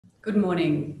Good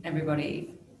morning,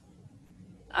 everybody.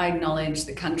 I acknowledge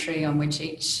the country on which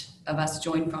each of us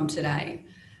join from today.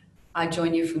 I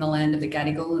join you from the land of the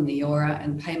Gadigal and the Eora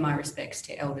and pay my respects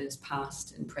to elders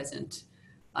past and present.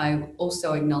 I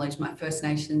also acknowledge my First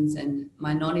Nations and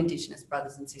my non-Indigenous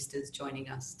brothers and sisters joining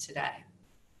us today.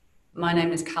 My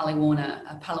name is Carly Warner,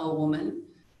 a Palawa woman,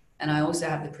 and I also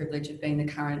have the privilege of being the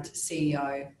current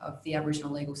CEO of the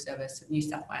Aboriginal Legal Service of New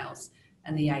South Wales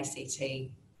and the ACT.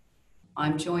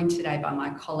 I'm joined today by my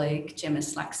colleague, Gemma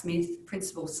Slacksmith,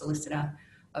 Principal Solicitor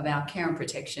of our Care and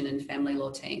Protection and Family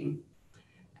Law team.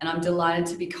 And I'm delighted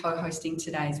to be co-hosting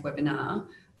today's webinar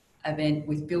event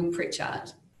with Bill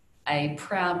Pritchard, a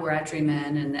proud Wiradjuri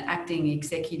man and the acting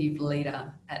executive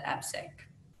leader at AbSec.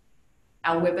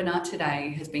 Our webinar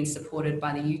today has been supported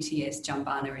by the UTS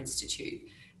Jumbunna Institute,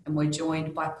 and we're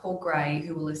joined by Paul Gray,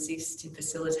 who will assist in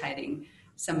facilitating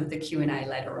some of the Q&A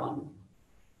later on.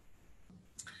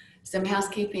 Some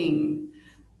housekeeping.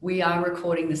 We are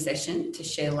recording the session to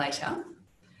share later.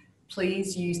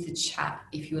 Please use the chat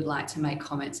if you would like to make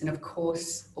comments, and of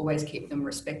course, always keep them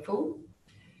respectful.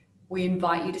 We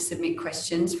invite you to submit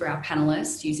questions for our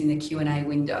panelists using the Q&A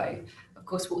window. Of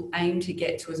course, we'll aim to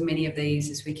get to as many of these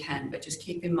as we can, but just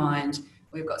keep in mind,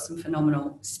 we've got some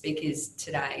phenomenal speakers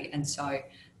today, and so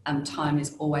time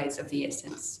is always of the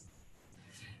essence.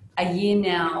 A year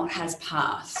now has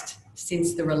passed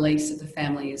since the release of the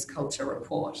Family is Culture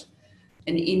report,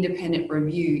 an independent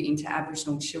review into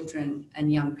Aboriginal children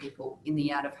and young people in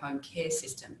the out-of-home care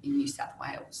system in New South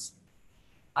Wales.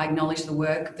 I acknowledge the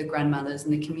work of the grandmothers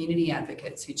and the community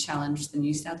advocates who challenged the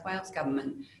New South Wales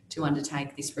government to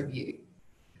undertake this review.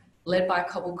 Led by a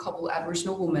Cobble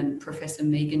Aboriginal woman, Professor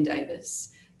Megan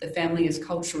Davis, the Family is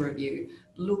Culture review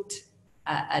looked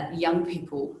at young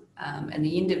people and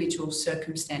the individual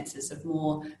circumstances of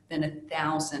more than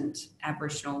 1,000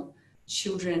 Aboriginal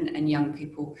children and young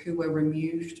people who were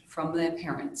removed from their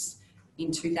parents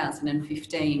in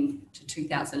 2015 to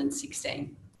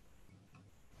 2016.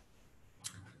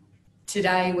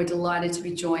 Today, we're delighted to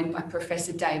be joined by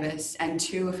Professor Davis and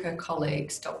two of her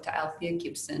colleagues, Dr. Althea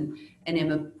Gibson and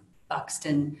Emma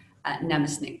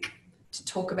Buxton-Namisnyk, to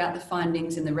talk about the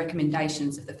findings and the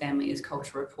recommendations of the Family is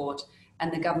Culture report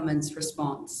and the government's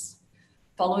response.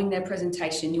 Following their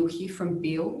presentation, you'll hear from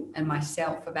Bill and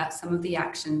myself about some of the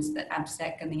actions that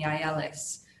AbSec and the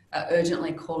ALS are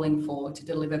urgently calling for to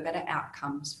deliver better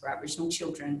outcomes for Aboriginal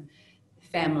children,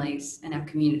 families, and our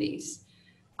communities.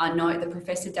 I note that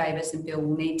Professor Davis and Bill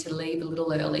will need to leave a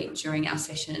little early during our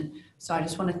session, so I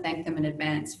just want to thank them in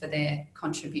advance for their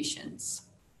contributions.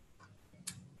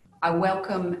 I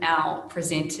welcome our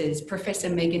presenters. Professor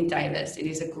Megan Davis, it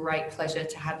is a great pleasure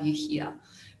to have you here.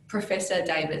 Professor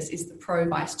Davis is the Pro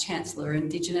Vice-Chancellor,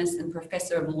 Indigenous and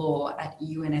Professor of Law at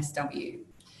UNSW.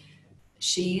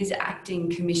 She is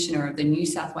Acting Commissioner of the New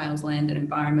South Wales Land and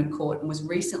Environment Court and was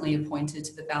recently appointed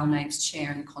to the Balnaves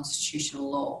Chair in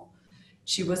Constitutional Law.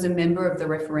 She was a member of the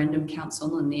Referendum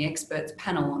Council and the Experts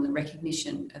Panel on the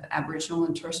Recognition of Aboriginal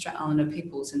and Torres Strait Islander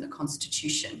peoples in the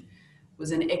Constitution,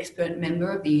 was an expert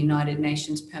member of the United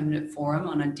Nations Permanent Forum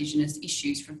on Indigenous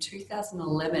Issues from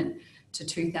 2011 to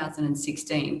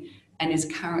 2016, and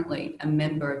is currently a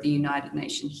member of the United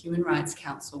Nations Human Rights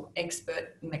Council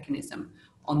Expert Mechanism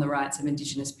on the Rights of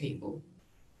Indigenous People.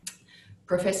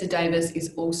 Professor Davis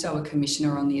is also a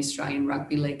commissioner on the Australian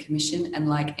Rugby League Commission, and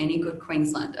like any good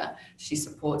Queenslander, she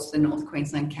supports the North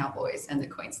Queensland Cowboys and the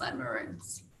Queensland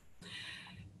Maroons.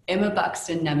 Emma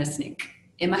Buxton-Namisnyk.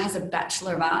 Emma has a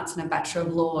Bachelor of Arts and a Bachelor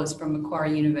of Laws from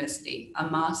Macquarie University, a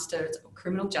Master's of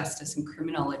Criminal Justice and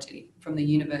Criminology from the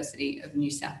University of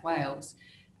New South Wales,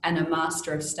 and a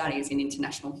Master of Studies in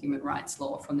International Human Rights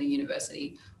Law from the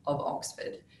University of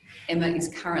Oxford. Emma is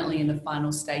currently in the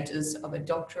final stages of a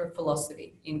Doctor of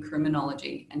Philosophy in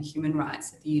Criminology and Human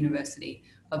Rights at the University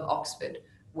of Oxford,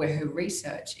 where her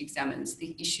research examines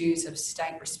the issues of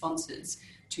state responses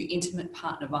to intimate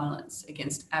partner violence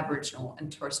against Aboriginal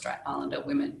and Torres Strait Islander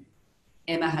women.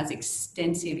 Emma has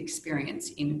extensive experience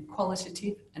in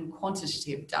qualitative and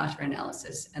quantitative data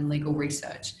analysis and legal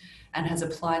research, and has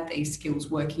applied these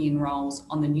skills working in roles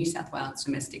on the New South Wales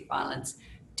Domestic Violence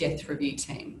Death Review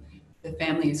team, the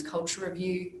Family is Culture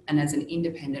Review, and as an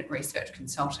independent research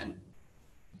consultant.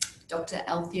 Dr.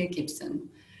 Althea Gibson.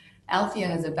 Althea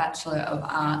has a Bachelor of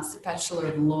Arts, Bachelor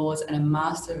of Laws and a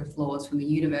Master of Laws from the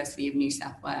University of New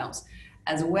South Wales,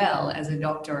 as well as a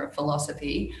Doctor of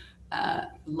Philosophy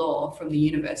Law from the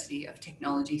University of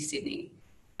Technology, Sydney.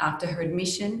 After her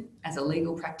admission as a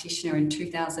legal practitioner in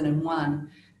 2001,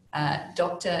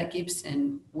 Dr.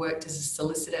 Gibson worked as a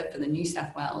solicitor for the New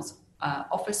South Wales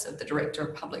Office of the Director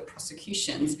of Public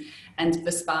Prosecutions and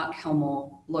for Spark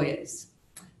Helmore Lawyers.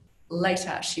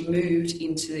 Later, she moved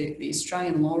into the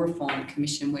Australian Law Reform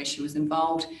Commission, where she was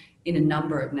involved in a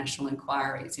number of national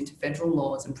inquiries into federal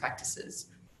laws and practices.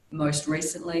 Most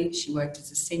recently, she worked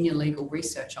as a senior legal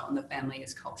researcher on the Family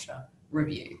as Culture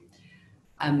Review.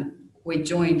 We're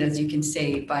joined, as you can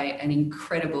see, by an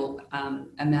incredible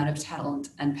amount of talent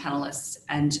and panellists,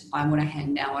 and I want to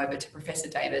hand now over to Professor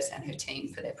Davis and her team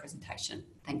for their presentation.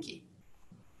 Thank you.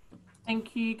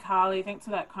 Thank you, Carly. Thanks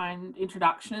for that kind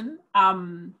introduction.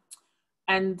 I've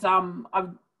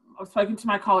spoken to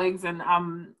my colleagues and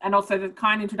also the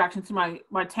kind introduction to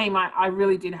my team. I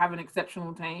really did have an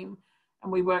exceptional team,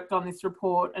 and we worked on this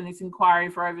report and this inquiry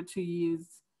for over 2 years,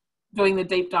 doing the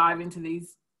deep dive into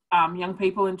these young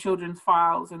people and children's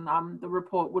files, and the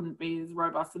report wouldn't be as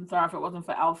robust and thorough if it wasn't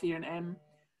for Althea and Em.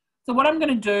 So what I'm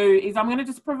going to do is I'm going to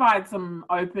just provide some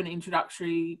open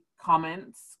introductory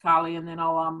comments, Carly, and then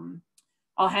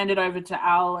I'll hand it over to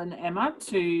Al and Emma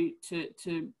to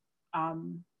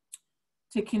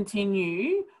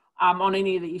continue on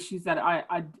any of the issues that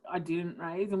I didn't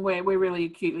raise, and we're really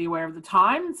acutely aware of the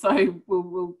time, so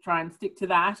we'll try and stick to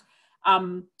that.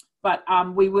 But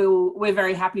we're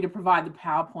very happy to provide the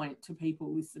PowerPoint to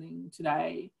people listening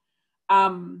today.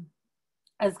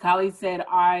 As Carly said,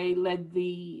 I led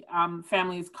the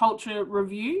Family as Culture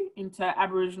review into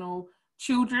Aboriginal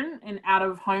children in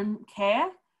out-of-home care.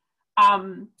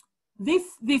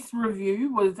 This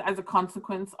review was as a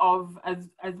consequence of,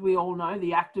 as we all know,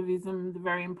 the activism, the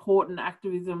very important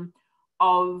activism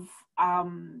of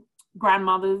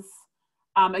grandmothers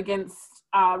against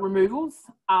removals,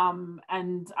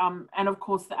 and of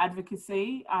course the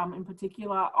advocacy in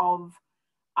particular of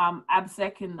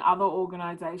AbSec and other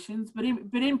organisations. But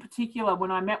in particular, when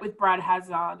I met with Brad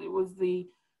Hazard, it was the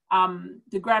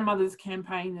grandmothers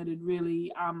campaign that had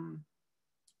really,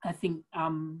 I think,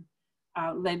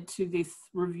 led to this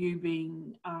review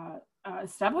being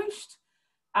established.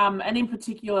 And in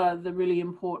particular, the really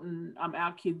important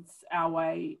Our Kids, Our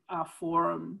Way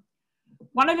forum.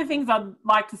 One of the things I'd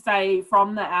like to say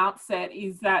from the outset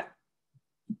is that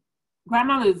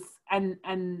grandmothers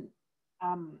and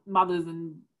mothers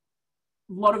and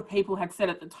a lot of people had said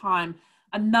at the time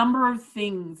a number of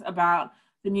things about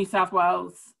the New South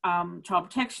Wales child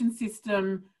protection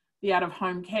system, the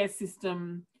out-of-home care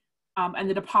system, and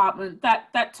the department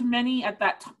that to many at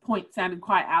that point sounded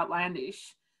quite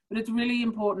outlandish. But it's really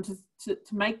important to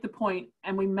make the point,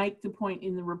 and we make the point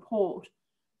in the report,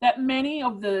 that many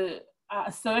of the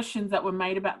assertions that were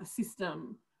made about the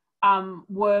system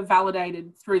were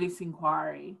validated through this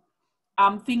inquiry.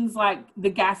 Things like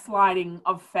the gaslighting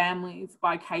of families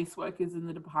by caseworkers in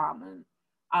the department,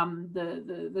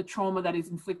 the trauma that is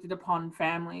inflicted upon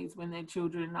families when their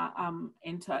children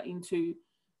enter into,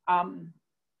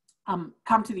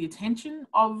 come to the attention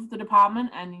of the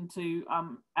department and into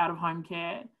out-of-home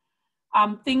care.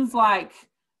 Things like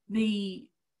the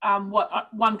what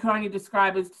one could only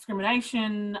describe as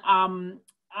discrimination and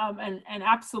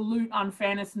absolute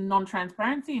unfairness and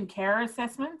non-transparency in care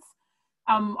assessments.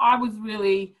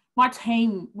 My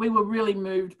team, we were really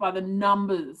moved by the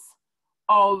numbers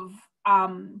of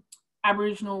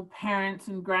Aboriginal parents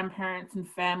and grandparents and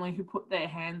family who put their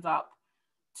hands up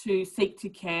to seek to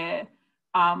care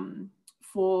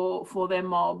for their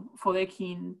mob, for their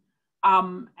kin,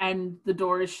 and the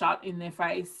door is shut in their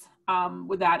face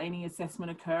without any assessment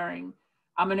occurring.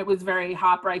 And it was very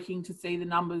heartbreaking to see the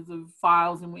numbers of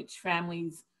files in which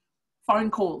families' phone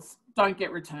calls don't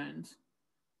get returned.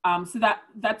 So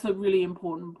that's a really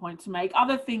important point to make.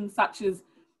 Other things such as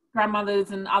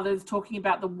grandmothers and others talking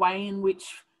about the way in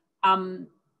which the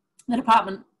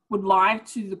department would lie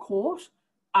to the court.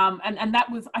 And that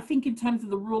was, I think, in terms of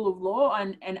the rule of law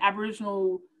and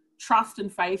Aboriginal trust and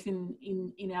faith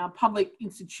in our public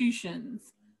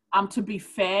institutions, to be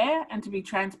fair and to be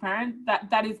transparent,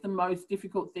 that is the most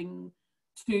difficult thing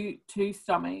to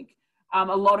stomach. A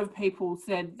lot of people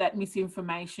said that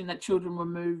misinformation, that children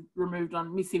were removed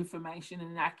on misinformation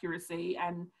and inaccuracy,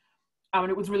 and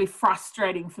it was really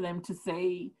frustrating for them to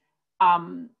see,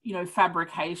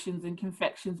 fabrications and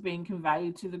confections being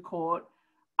conveyed to the court,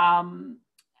 and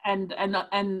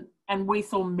we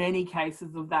saw many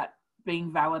cases of that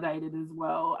being validated as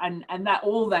well, and that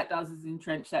all that does is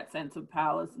entrench that sense of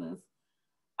powerlessness.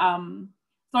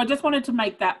 So I just wanted to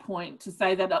make that point to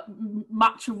say that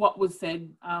much of what was said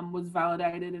was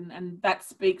validated, and that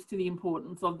speaks to the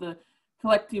importance of the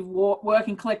collective work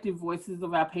and collective voices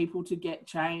of our people to get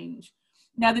change.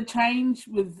 Now, the change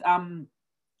was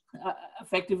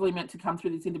effectively meant to come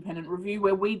through this independent review,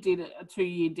 where we did a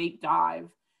 2-year deep dive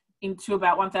into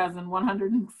about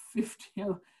 1,150.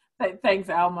 Thanks,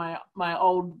 Al, my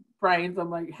old brains. I'm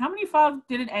like, how many files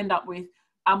did it end up with?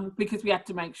 because we had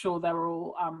to make sure they were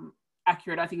all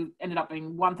accurate. I think it ended up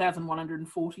being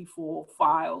 1,144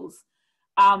 files,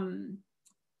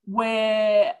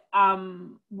 where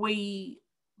we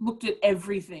looked at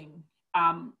everything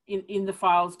in the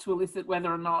files to elicit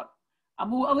whether or not,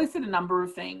 we'll elicit a number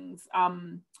of things,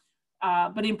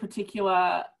 but in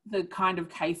particular, the kind of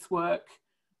casework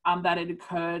that had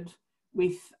occurred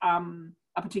with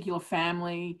a particular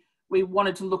family. We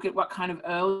wanted to look at what kind of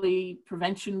early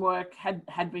prevention work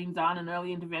had been done and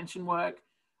early intervention work,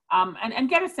 and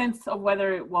get a sense of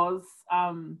whether it was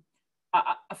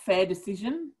a fair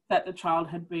decision that the child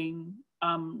had been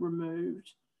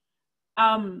removed.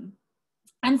 And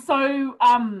so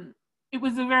it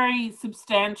was a very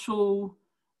substantial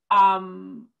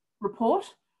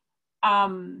report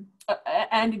and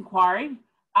inquiry.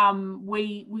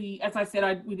 We, as I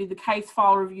said, we did the case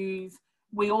file reviews.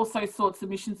 We also sought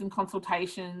submissions and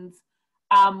consultations.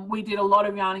 We did a lot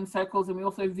of yarning circles, and we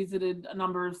also visited a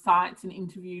number of sites and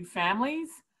interviewed families.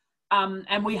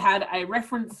 And we had a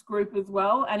reference group as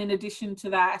well. And in addition to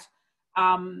that,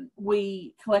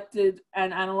 we collected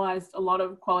and analysed a lot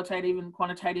of qualitative and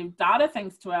quantitative data,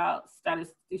 thanks to our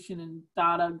statistician and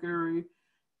data guru,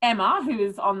 Emma, who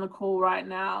is on the call right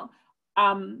now.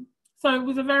 So it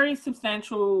was a very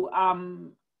substantial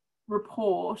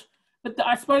report. But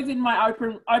I suppose in my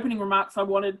opening remarks, I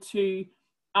wanted to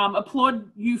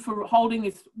applaud you for holding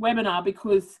this webinar,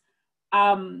 because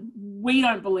we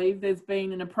don't believe there's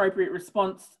been an appropriate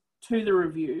response to the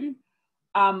review.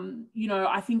 You know,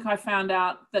 I think I found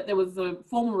out that there was a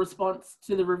formal response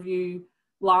to the review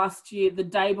last year, the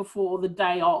day before, the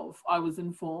day of, I was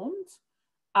informed,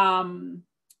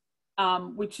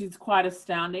 which is quite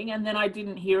astounding. And then I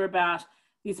didn't hear about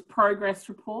this progress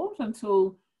report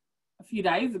until a few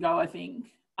days ago, I think.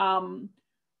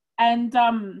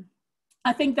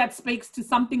 I think that speaks to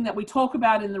something that we talk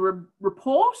about in the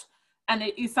report, and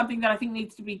it is something that I think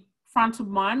needs to be front of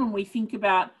mind when we think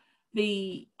about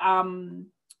the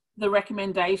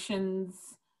recommendations,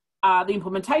 the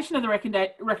implementation of the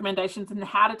recommendations, and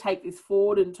how to take this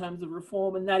forward in terms of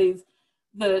reform, and that is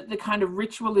the kind of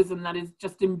ritualism that is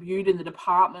just imbued in the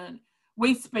department.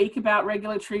 We speak about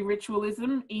regulatory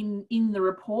ritualism in the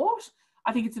report.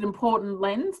 I think it's an important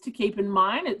lens to keep in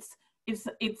mind. It's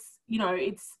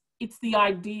the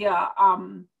idea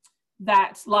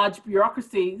that large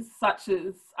bureaucracies such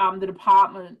as the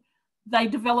department, they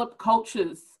develop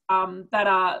cultures that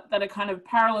are kind of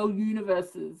parallel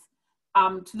universes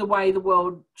to the way the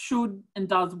world should and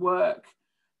does work.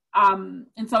 And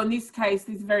so in this case,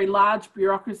 this very large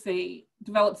bureaucracy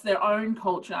develops their own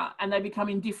culture, and they become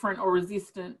indifferent or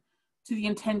resistant to the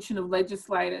intention of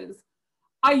legislators.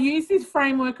 I use this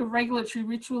framework of regulatory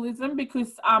ritualism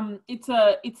because it's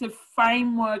a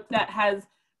framework that has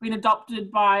been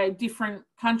adopted by different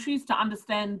countries to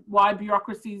understand why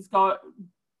bureaucracies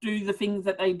do the things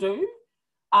that they do,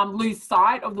 lose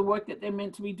sight of the work that they're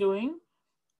meant to be doing.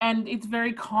 And it's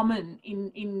very common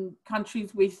in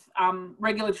countries with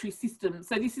regulatory systems.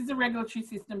 So this is a regulatory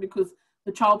system because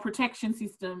the child protection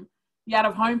system, the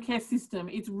out-of-home care system,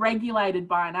 it's regulated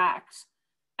by an act.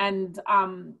 And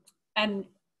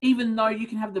even though you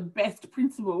can have the best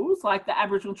principles, like the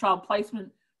Aboriginal child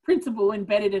placement principle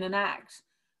embedded in an act,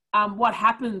 what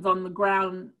happens on the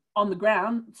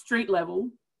ground, street level,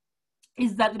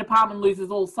 is that the department loses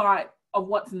all sight of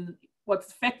what's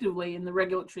effectively in the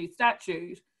regulatory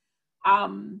statute,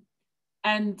 and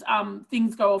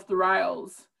things go off the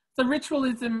rails. So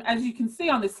ritualism, as you can see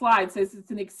on this slide, says it's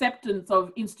an acceptance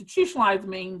of institutionalised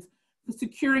means for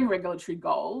securing regulatory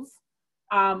goals.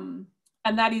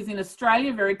 And that is in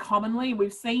Australia very commonly.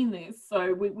 We've seen this.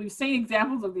 So we've seen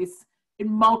examples of this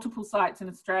in multiple sites in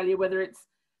Australia, whether it's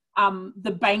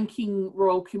the Banking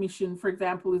Royal Commission, for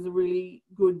example, is a really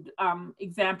good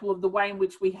example of the way in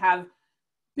which we have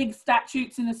big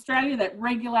statutes in Australia that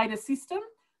regulate a system.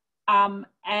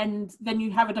 And then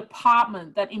you have a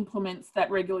department that implements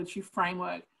that regulatory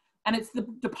framework. And it's the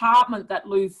department that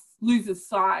loses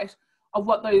sight of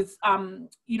what those,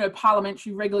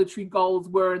 parliamentary regulatory goals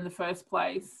were in the first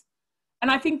place. And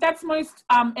I think that's most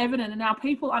evident, and our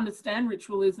people understand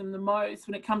ritualism the most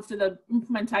when it comes to the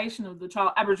implementation of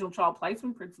the Aboriginal child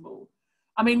placement principle.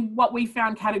 I mean, what we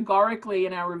found categorically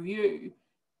in our review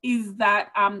is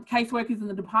that caseworkers in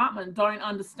the department don't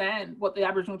understand what the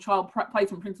Aboriginal child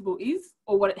placement principle is,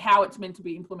 or how it's meant to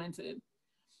be implemented.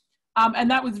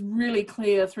 And that was really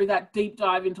clear through that deep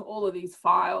dive into all of these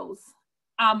files.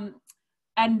 And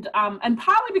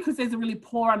partly because there's a really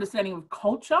poor understanding of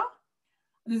culture.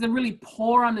 There's a really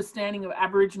poor understanding of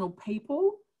Aboriginal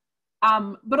people.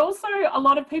 But also a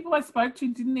lot of people I spoke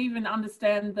to didn't even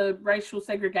understand the racial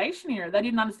segregation era. They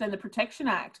didn't understand the Protection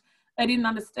Act. They didn't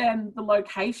understand the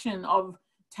location of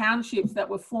townships that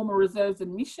were former reserves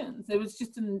and missions. There was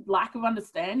just a lack of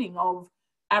understanding of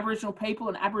Aboriginal people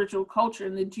and Aboriginal culture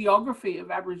and the geography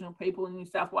of Aboriginal people in New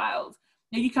South Wales.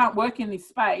 Now, you can't work in this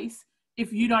space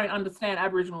if you don't understand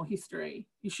Aboriginal history.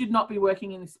 You should not be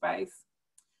working in this space.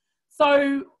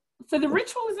 So the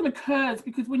ritualism occurs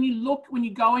because when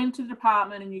you go into the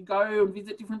department and you go and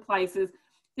visit different places,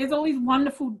 there's all these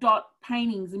wonderful dot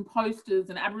paintings and posters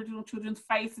and Aboriginal children's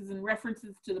faces and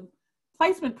references to the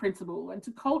placement principle and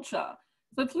to culture.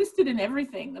 So it's listed in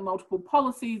everything, the multiple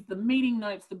policies, the meeting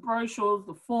notes, the brochures,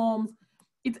 the forms,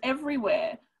 it's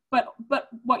everywhere. But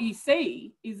what you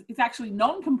see is actually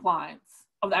non-compliance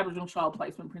of the Aboriginal child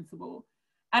placement principle.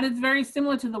 And it's very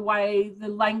similar to the way the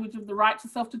language of the right to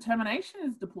self-determination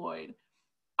is deployed.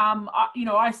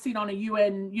 I sit on a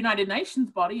United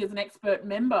Nations body as an expert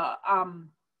member on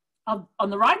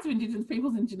the rights of Indigenous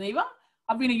peoples in Geneva.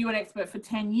 I've been a UN expert for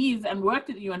 10 years and worked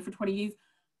at the UN for 20 years.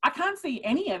 I can't see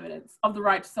any evidence of the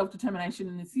right to self-determination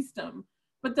in the system,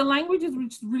 but the language is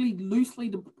really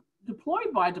loosely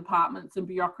deployed by departments and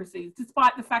bureaucracies,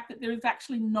 despite the fact that there is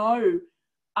actually no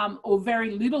or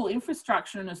very little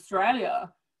infrastructure in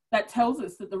Australia that tells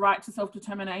us that the right to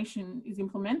self-determination is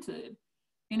implemented.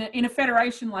 In a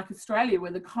federation like Australia,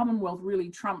 where the Commonwealth really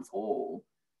trumps all,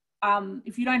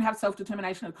 if you don't have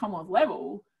self-determination at a Commonwealth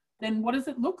level, then what does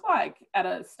it look like at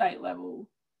a state level?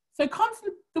 So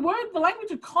the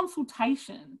language of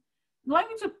consultation, the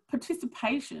language of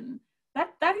participation, that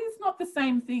is not the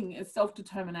same thing as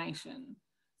self-determination.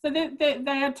 So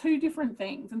they are two different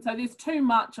things. And so there's too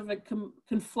much of a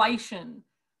conflation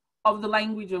of the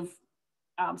language of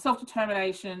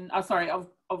self-determination,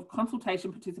 of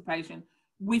consultation participation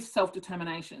with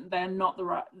self-determination. They are not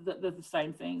the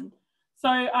same thing. So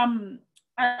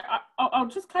I'll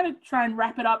just kind of try and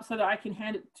wrap it up so that I can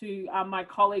hand it to my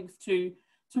colleagues to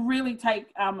really take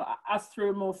us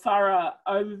through a more thorough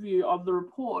overview of the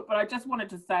report. But I just wanted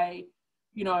to say,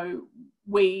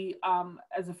 we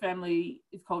as a family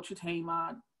culture team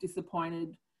are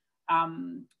disappointed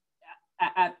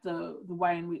at the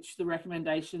way in which the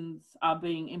recommendations are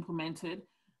being implemented.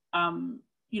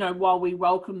 While we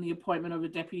welcome the appointment of a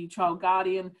deputy child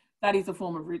guardian, that is a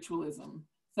form of ritualism.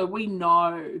 So we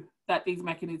know that these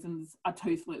mechanisms are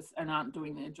toothless and aren't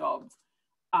doing their jobs.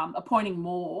 Appointing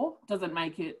more doesn't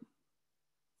make it,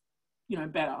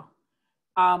 better.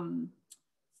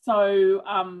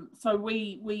 So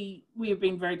we have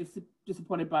been very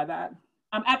disappointed by that.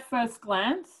 At first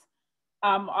glance,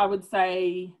 I would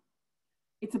say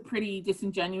it's a pretty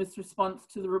disingenuous response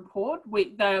to the report.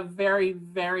 They are very,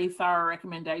 very thorough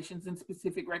recommendations and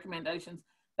specific recommendations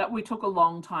that we took a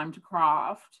long time to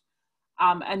craft.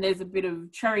 And there's a bit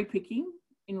of cherry picking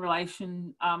in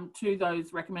relation to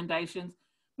those recommendations.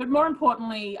 But more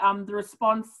importantly, the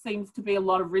response seems to be a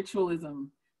lot of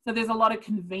ritualism. So there's a lot of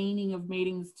convening of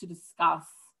meetings to discuss.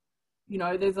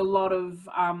 There's a lot of,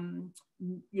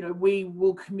 we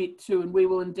will commit to and we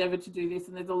will endeavour to do this.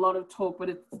 And there's a lot of talk,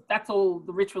 but that's all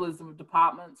the ritualism of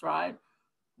departments, right?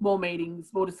 More meetings,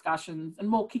 more discussions, and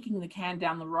more kicking the can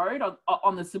down the road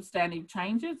on the substantive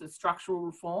changes, the structural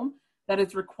reform that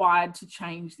is required to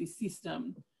change this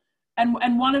system.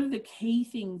 And one of the key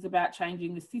things about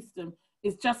changing the system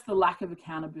is just the lack of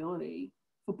accountability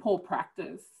for poor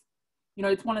practice.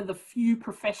 It's one of the few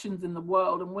professions in the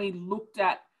world, and we looked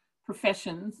at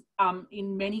professions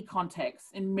in many contexts,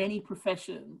 in many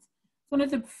professions. It's one of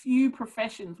the few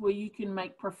professions where you can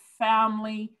make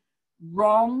profoundly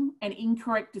wrong and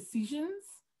incorrect decisions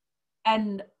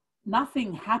and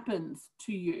nothing happens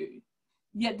to you.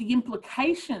 Yet the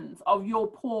implications of your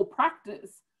poor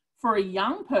practice for a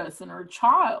young person or a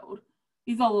child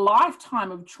is a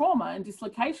lifetime of trauma and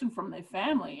dislocation from their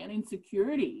family and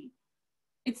insecurity.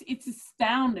 It's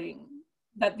astounding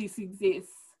that this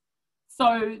exists.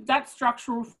 So that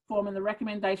structural reform and the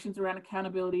recommendations around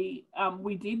accountability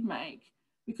we did make,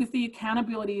 because the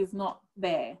accountability is not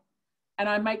there. And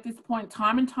I make this point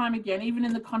time and time again, even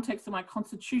in the context of my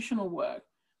constitutional work.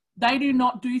 They do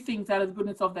not do things out of the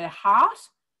goodness of their heart.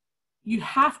 You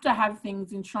have to have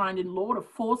things enshrined in law to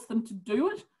force them to do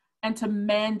it and to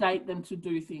mandate them to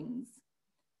do things.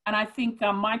 And I think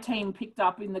my team picked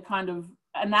up in the kind of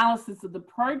analysis of the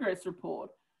progress report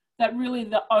that really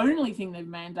the only thing they've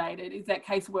mandated is that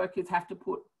caseworkers have to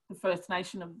put the First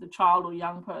Nation of the child or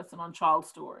young person on child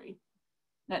story.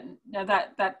 Now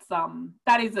that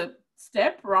is a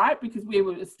step, right? Because we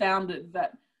were astounded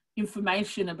that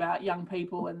information about young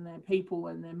people and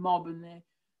their mob and their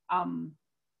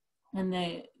and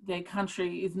their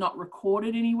country is not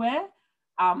recorded anywhere.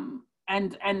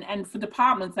 And for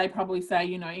departments, they probably say,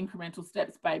 you know, incremental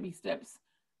steps, baby steps.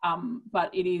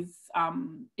 But it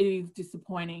is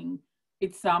disappointing.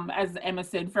 It's, as Emma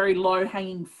said, very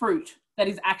low-hanging fruit that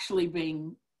is actually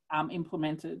being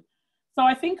implemented. So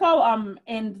I think I'll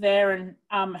end there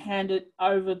and hand it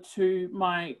over to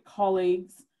my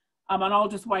colleagues, and I'll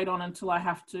just wait on until I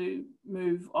have to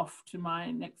move off to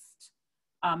my next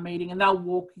meeting, and they'll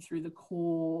walk you through the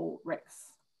core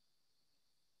recs.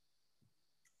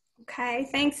 Okay,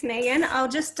 thanks, Megan. I'll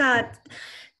just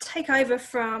take over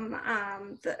from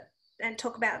and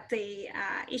talk about the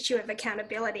issue of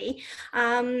accountability.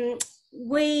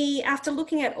 We, after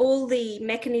looking at all the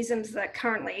mechanisms that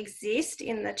currently exist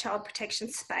in the child protection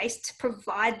space to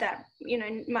provide that, you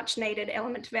know, much needed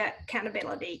element of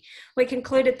accountability, we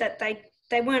concluded that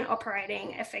they weren't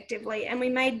operating effectively, and we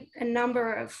made a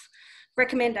number of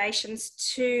recommendations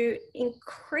to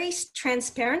increase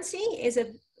transparency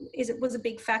was a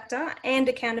big factor, and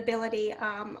accountability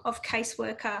of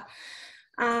caseworker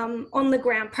on the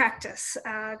ground practice.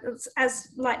 As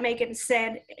like Megan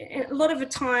said, a lot of the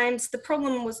times the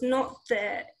problem was not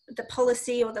the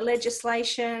policy or the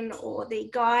legislation or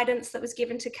the guidance that was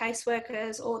given to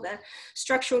caseworkers or the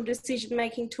structural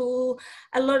decision-making tool.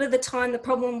 A lot of the time the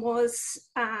problem was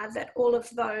that all of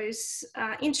those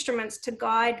instruments to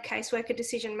guide caseworker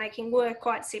decision-making were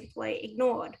quite simply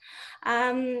ignored.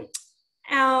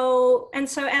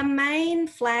 So our main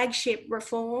flagship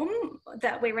reform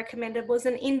that we recommended was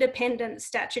an independent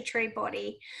statutory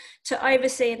body to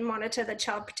oversee and monitor the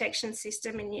child protection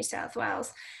system in New South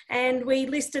Wales. And we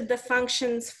listed the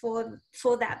functions for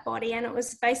that body, and it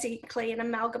was basically an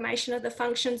amalgamation of the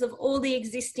functions of all the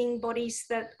existing bodies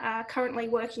that are currently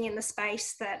working in the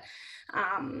space that,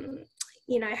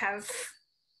 you know, have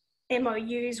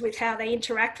MOUs with how they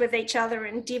interact with each other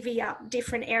and divvy up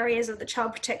different areas of the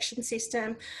child protection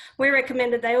system. We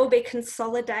recommended they all be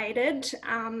consolidated,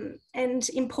 and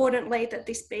importantly that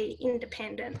this be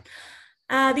independent.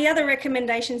 The other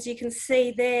recommendations you can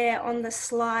see there on the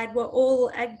slide were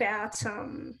all about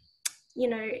you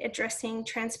know, addressing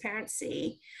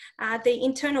transparency, the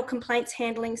internal complaints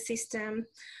handling system.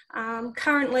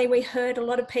 Currently we heard a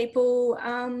lot of people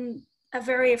are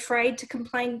very afraid to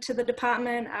complain to the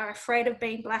department, are afraid of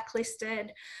being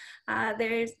blacklisted.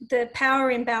 There's the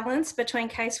power imbalance between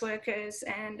caseworkers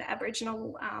and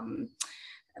Aboriginal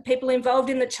people involved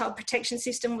in the child protection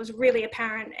system was really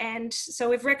apparent. And so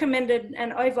we've recommended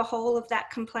an overhaul of that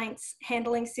complaints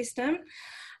handling system.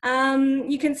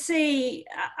 You can see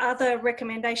other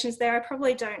recommendations there. I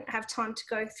probably don't have time to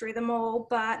go through them all,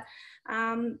 but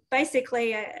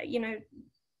basically, you know,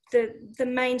 the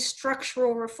main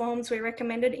structural reforms we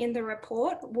recommended in the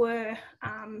report were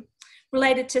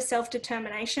related to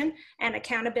self-determination and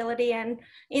accountability. And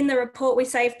in the report, we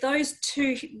say if those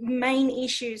two main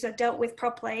issues are dealt with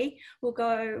properly,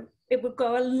 it would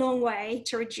go a long way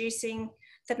to reducing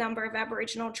the number of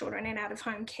Aboriginal children in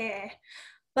out-of-home care.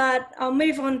 But I'll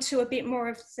move on to a bit more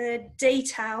of the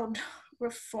detailed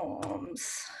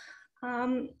reforms.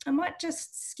 I might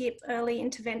just skip early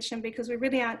intervention because we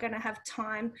really aren't going to have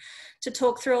time to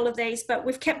talk through all of these, but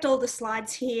we've kept all the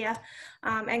slides here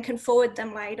and can forward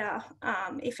them later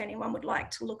if anyone would like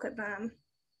to look at them.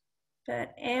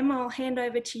 But Em, I'll hand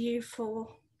over to you for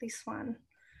this one.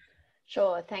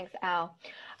 Sure, thanks, Al.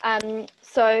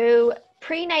 So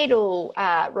prenatal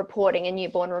reporting and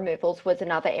newborn removals was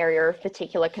another area of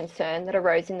particular concern that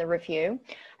arose in the review.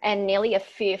 And nearly a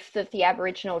fifth of the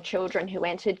Aboriginal children who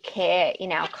entered care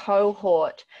in our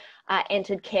cohort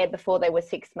entered care before they were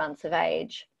 6 months of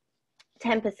age.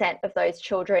 10% of those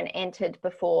children entered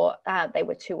before they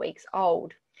were 2 weeks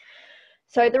old.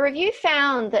 So the review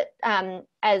found that,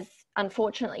 as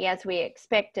unfortunately as we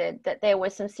expected, that there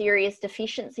were some serious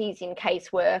deficiencies in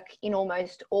casework in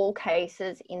almost all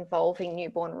cases involving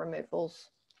newborn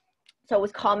removals. So it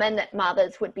was common that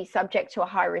mothers would be subject to a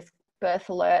high-risk birth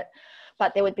alert,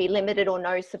 but there would be limited or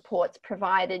no supports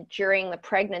provided during the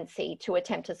pregnancy to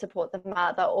attempt to support the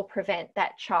mother or prevent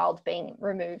that child being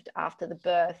removed after the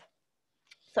birth.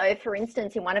 So for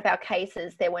instance, in one of our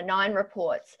cases, there were 9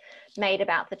 reports made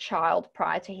about the child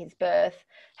prior to his birth.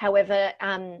 However,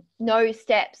 no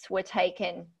steps were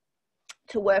taken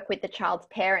to work with the child's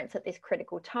parents at this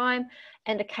critical time,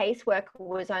 and a caseworker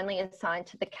was only assigned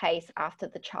to the case after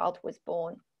the child was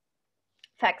born.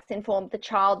 Facts informed the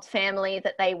child's family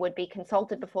that they would be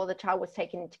consulted before the child was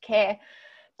taken into care,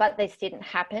 but this didn't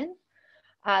happen.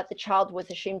 The child was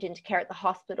assumed into care at the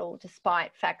hospital,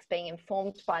 despite facts being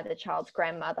informed by the child's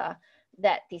grandmother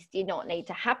that this did not need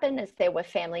to happen, as there were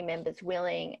family members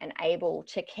willing and able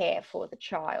to care for the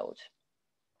child.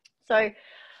 So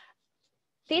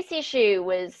this issue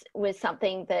was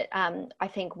something that I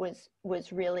think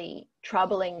was really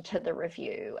troubling to the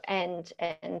review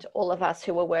and all of us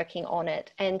who were working on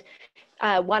it. And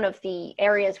one of the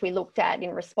areas we looked at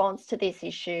in response to this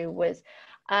issue was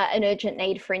an urgent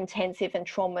need for intensive and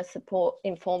trauma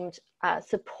informed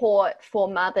support for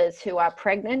mothers who are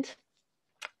pregnant.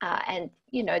 And,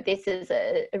 you know, this is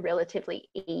a relatively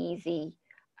easy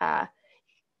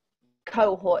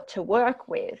cohort to work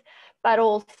with, but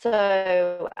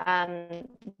also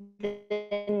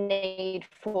the need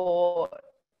for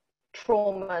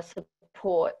trauma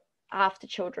support after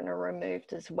children are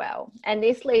removed as well. And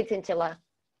this leads into a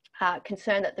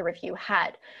concern that the review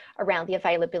had around the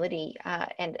availability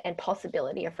and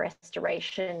possibility of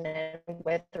restoration, and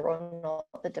whether or not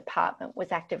the department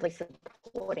was actively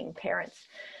supporting parents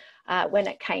when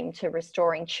it came to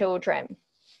restoring children.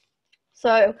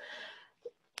 So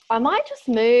I might just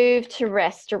move to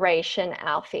restoration,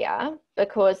 Althea,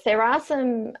 because there are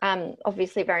some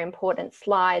obviously very important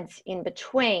slides in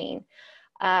between,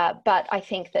 but I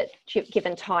think that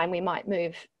given time, we might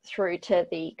move through to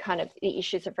the kind of the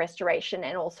issues of restoration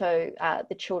and also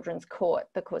the Children's Court,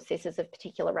 because this is of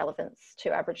particular relevance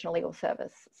to Aboriginal legal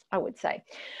service, I would say.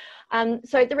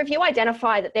 So the review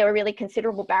identified that there were really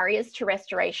considerable barriers to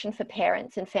restoration for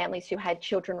parents and families who had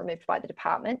children removed by the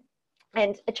department.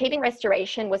 And achieving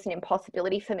restoration was an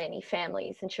impossibility for many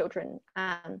families and children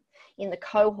in the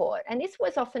cohort. And this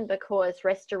was often because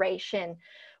restoration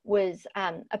was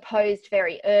opposed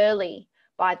very early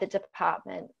by the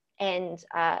department, and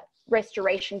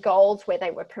restoration goals where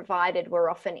they were provided were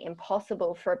often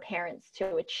impossible for parents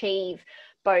to achieve,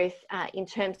 both in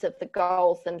terms of the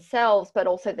goals themselves, but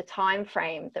also the time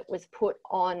frame that was put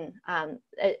on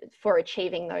for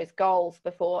achieving those goals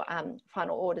before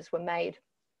final orders were made.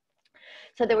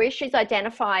 So there were issues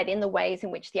identified in the ways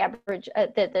in which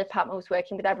the department was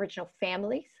working with Aboriginal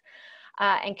families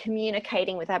and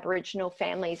communicating with Aboriginal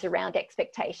families around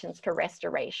expectations for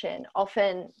restoration.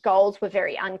 Often goals were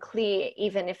very unclear,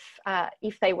 even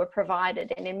if they were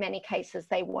provided, and in many cases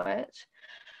they weren't.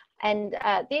 And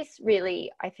this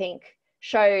really, I think,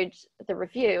 showed the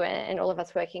review and all of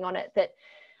us working on it that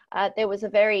there was a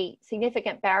very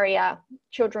significant barrier.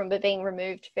 Children were being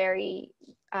removed very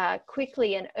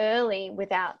quickly and early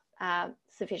without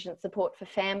sufficient support for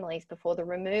families before the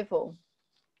removal.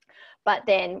 But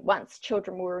then once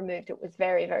children were removed, it was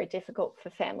very, very difficult for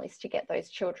families to get those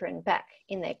children back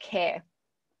in their care.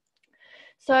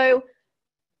 So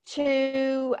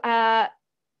to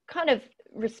kind of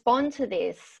respond to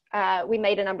this, we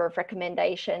made a number of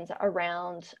recommendations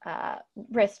around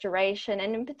restoration,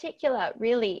 and in particular,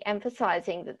 really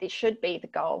emphasising that this should be the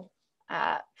goal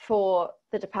for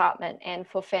the department and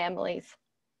for families.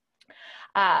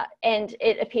 And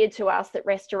it appeared to us that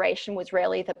restoration was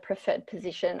rarely the preferred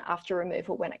position after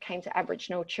removal when it came to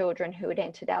Aboriginal children who had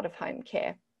entered out of home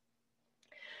care.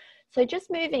 So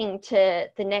just moving to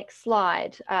the next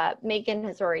slide, Megan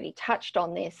has already touched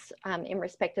on this in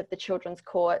respect of the Children's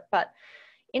Court, but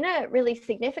in a really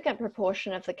significant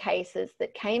proportion of the cases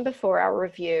that came before our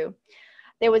review,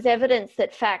 there was evidence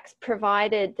that facts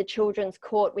provided the Children's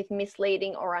Court with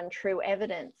misleading or untrue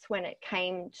evidence when it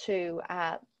came to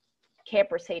care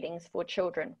proceedings for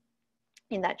children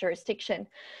in that jurisdiction.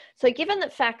 So given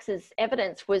that facts as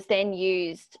evidence was then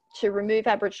used to remove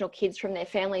Aboriginal kids from their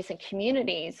families and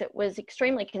communities, it was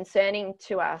extremely concerning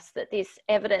to us that this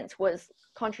evidence was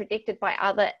contradicted by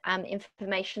other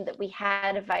information that we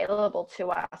had available to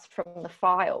us from the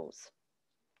files.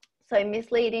 So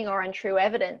misleading or untrue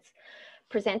evidence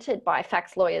presented by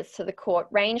facts lawyers to the court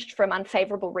ranged from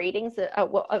unfavourable readings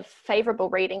of favourable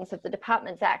readings of the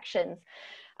department's actions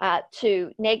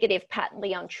to negative,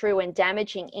 patently untrue and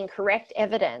damaging incorrect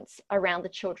evidence around the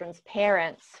children's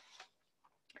parents.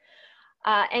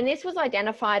 And this was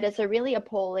identified as a really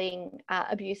appalling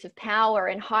abuse of power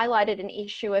and highlighted an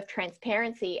issue of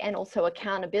transparency and also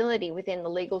accountability within the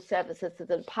legal services of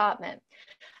the department.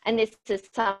 And this is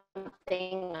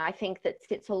something I think that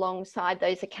sits alongside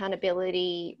those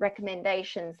accountability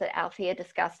recommendations that Althea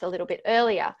discussed a little bit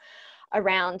earlier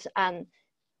around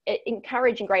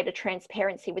encouraging greater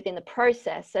transparency within the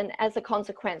process. And as a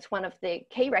consequence, one of the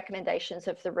key recommendations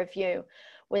of the review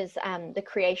was the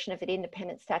creation of an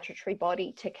independent statutory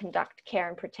body to conduct care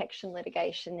and protection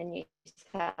litigation in New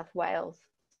South Wales.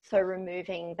 So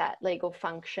removing that legal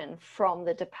function from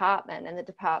the department and the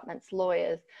department's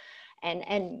lawyers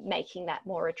and making that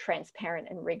more a transparent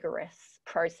and rigorous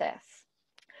process.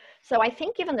 So I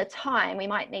think given the time, we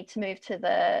might need to move to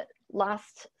the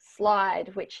last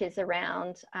slide, which is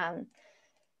around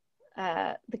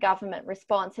the government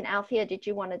response. And Althea, did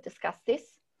you want to discuss this?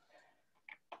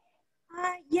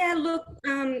 Yeah, look,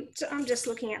 I'm just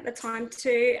looking at the time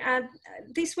too.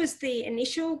 This was the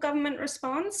initial government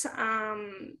response,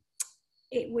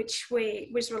 which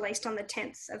was released on the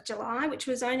 10th of July, which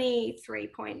was only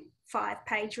 3.5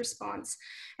 page response,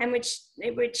 and which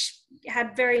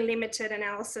had very limited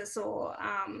analysis or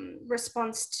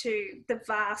response to the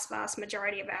vast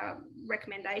majority of our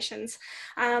recommendations.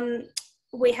 I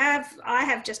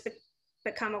have just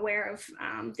become aware of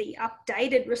the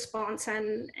updated response,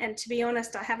 and to be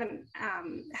honest, I haven't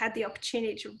had the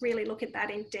opportunity to really look at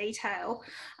that in detail,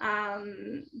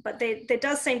 but there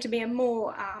does seem to be a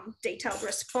more detailed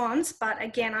response, but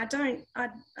again, I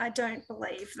don't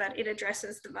believe that it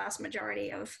addresses the vast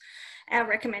majority of our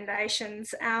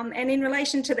recommendations. And in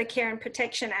relation to the Care and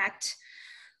Protection Act,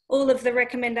 all of the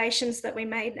recommendations that we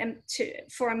made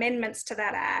for amendments to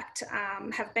that Act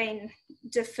have been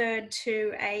deferred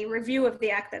to a review of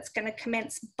the Act that's going to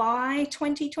commence by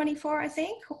 2024, I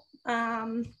think.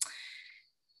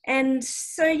 And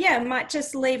so, yeah, might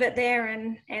just leave it there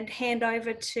and hand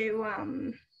over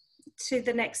to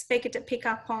the next speaker to pick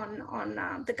up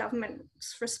on the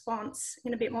government's response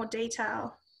in a bit more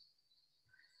detail.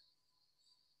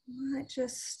 Might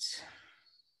just...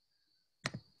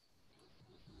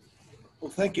 Well,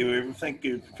 thank you,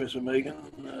 Professor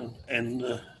Megan,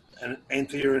 and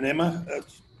Anthea and Emma.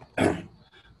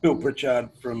 Bill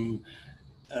Pritchard from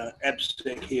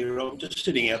AbSec here. I'm just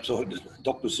sitting outside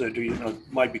doctor's surgery, and I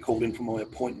may be called in for my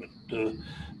appointment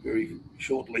very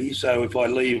shortly. So if I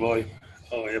leave, I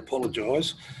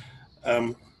apologise.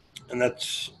 And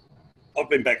I've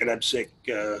been back at AbSec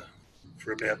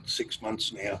for about 6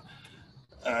 months now,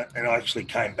 and I actually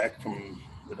came back from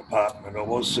the department. I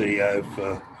was CEO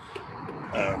for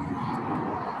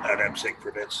at AbSec for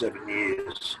about 7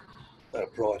 years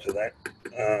prior to that,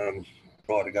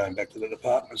 prior to going back to the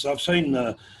department. So I've seen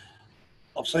it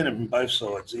from both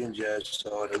sides, the NGO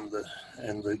side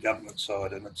and the government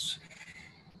side, and it's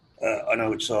I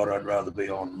know which side I'd rather be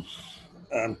on.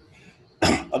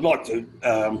 I'd like to.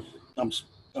 I'm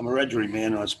a Wiradjuri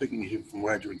man, and I'm speaking to you from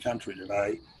Wiradjuri country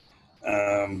today,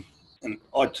 and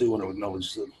I too want to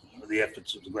acknowledge the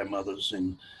efforts of the grandmothers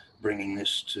in bringing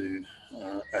this to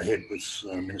ahead with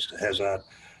Minister Hazzard,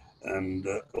 and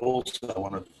also I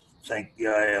want to thank the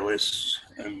ALS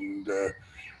and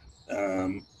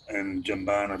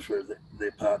Jumbunna for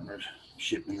their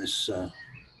partnership in this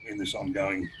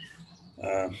ongoing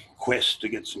quest to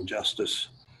get some justice.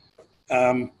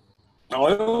 I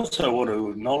also want to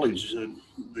acknowledge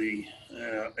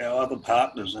our other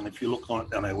partners, and if you look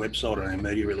on our website and our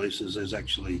media releases, there's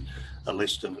actually a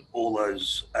list of all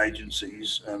those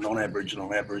agencies, non-Aboriginal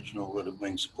and Aboriginal, that have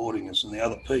been supporting us, and the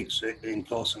other peaks,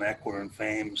 NCOS and AQUA and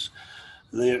FAMS,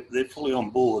 they're fully on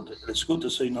board. It's good to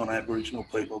see non-Aboriginal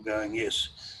people going, yes,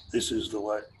 this is the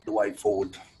way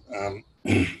forward.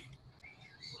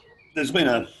 There's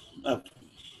been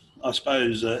I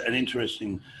suppose, an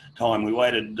interesting time. We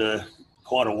waited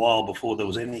quite a while before there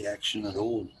was any action at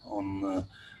all on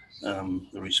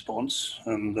the response,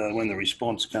 and when the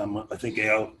response came, I think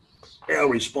our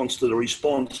response to the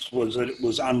response was that it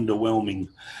was underwhelming,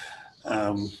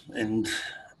 and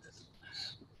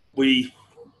we're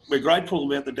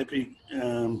grateful about the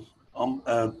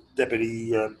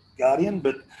deputy guardian,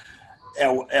 but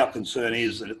our concern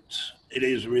is that it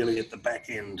is really at the back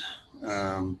end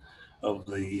of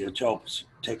the child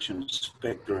protection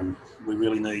spectrum. We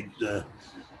really need a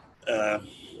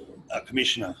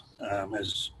commissioner,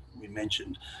 as we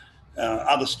mentioned.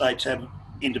 Other states have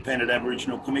independent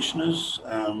Aboriginal commissioners,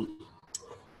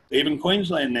 even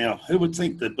Queensland now. Who would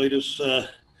think they'd beat us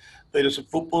at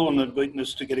football and they'd beaten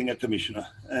us to getting a commissioner?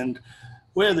 And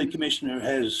where the commissioner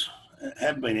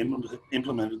have been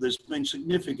implemented, there's been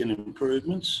significant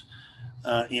improvements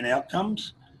in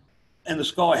outcomes, and the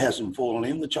sky hasn't fallen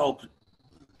in. The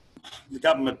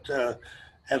government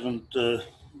hasn't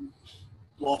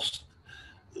lost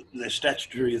their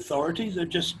statutory authorities. They've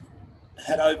just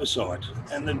had oversight,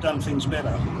 and they've done things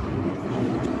better.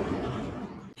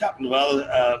 A couple of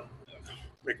other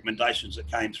recommendations that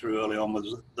came through early on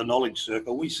was the knowledge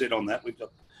circle. We sit on that. We've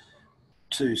got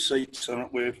 2 seats on it.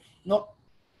 We're not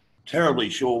terribly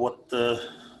sure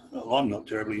I'm not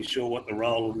terribly sure what the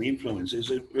role and the influence is.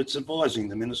 It's advising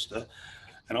the Minister,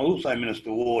 and I will say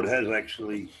Minister Ward has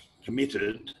actually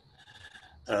committed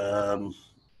to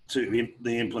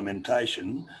the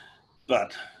implementation,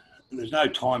 but there's no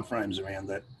timeframes around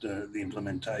that, the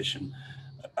implementation,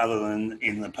 other than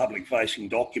in the public-facing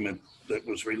document that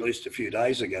was released a few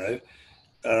days ago,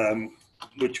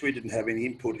 which we didn't have any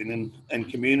input in, and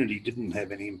community didn't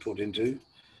have any input into.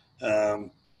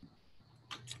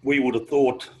 We would have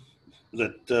thought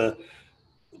that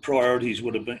priorities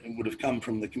would have come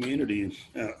from the community,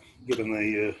 given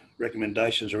the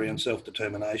recommendations around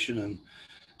self-determination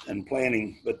and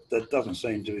planning, but that doesn't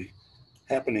seem to be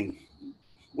happening.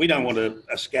 We don't want a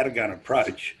scattergun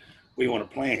approach. We want a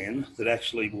plan that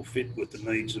actually will fit with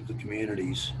the needs of the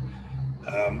communities.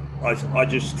 I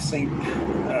just think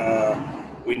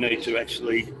we need to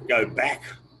actually go back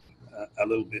a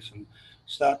little bit and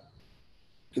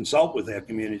consult with our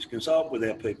communities, consult with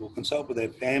our people, consult with our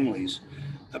families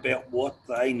about what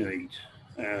they need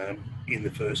in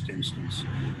the first instance.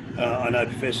 I know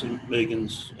Professor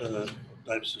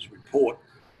Davis's report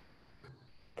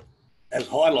has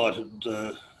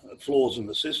highlighted flaws in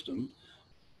the system,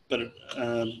 but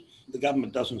the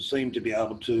government doesn't seem to be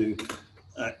able to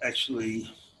actually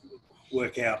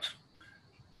work out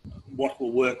what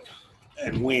will work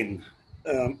and when.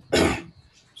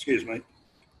 Excuse me.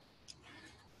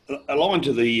 Aligned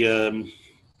to the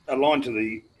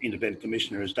independent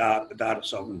commissioner is data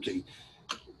sovereignty.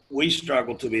 We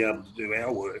struggle to be able to do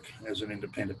our work as an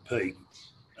independent P,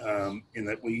 in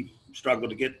that we struggle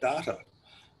to get data.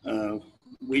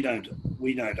 We don't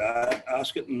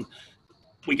ask it, and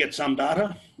we get some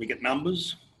data, we get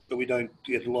numbers, but we don't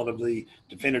get a lot of the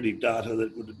definitive data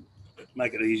that would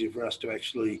make it easier for us to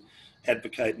actually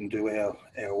advocate and do our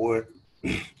work.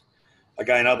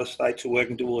 Again, other states are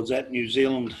working towards that. New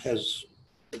Zealand has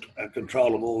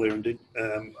control of all their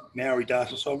Maori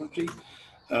data sovereignty.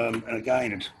 And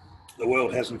again, the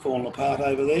world hasn't fallen apart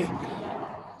over there.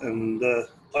 And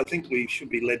I think we should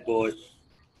be led by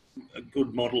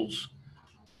good models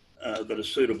that are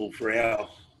suitable for our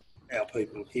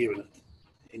people here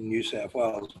in New South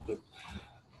Wales. But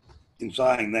in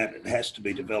saying that, it has to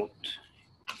be developed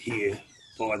here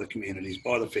by the communities,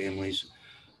 by the families,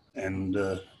 and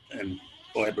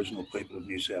by Aboriginal people of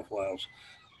New South Wales.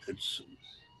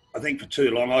 I think for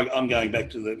too long, I'm going back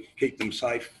to the keep them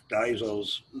safe days. I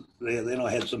was there then. I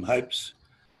had some hopes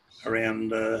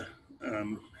around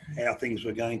how things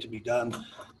were going to be done,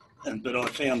 but I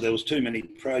found there was too many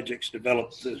projects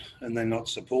developed and they're not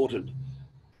supported.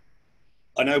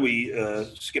 I know we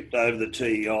skipped over the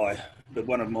TEI, but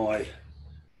one of my,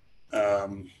 I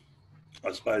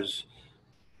suppose,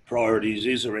 priorities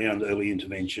is around early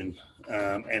intervention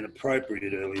and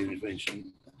appropriate early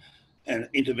intervention, and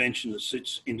intervention that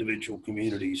suits individual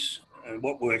communities.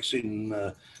 What works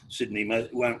in Sydney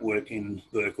won't work in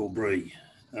Burke or Bree.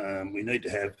 We need to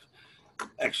have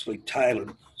actually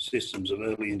tailored systems of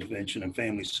early intervention and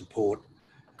family support.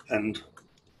 And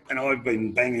I've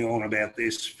been banging on about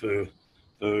this for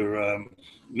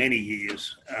many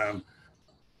years.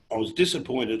 I was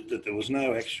disappointed that there was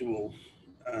no actual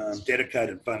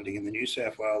dedicated funding in the New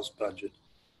South Wales budget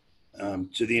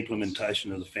to the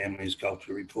implementation of the Families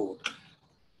Culture Report.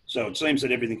 So it seems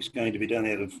that everything's going to be done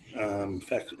out of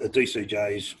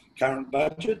DCJ's current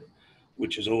budget,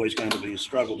 which is always going to be a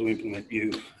struggle to implement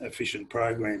new efficient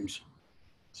programs.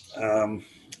 Early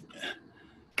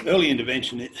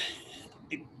intervention,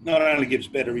 it not only gives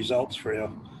better results for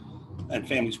and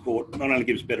family support, not only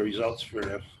gives better results for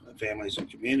our families and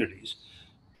communities.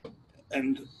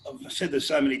 And I've said this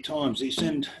so many times, you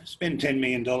spend $10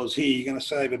 million here, you're going to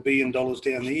save $1 billion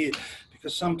down the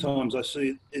because sometimes I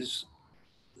see is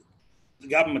the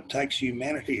government takes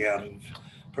humanity out of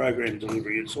program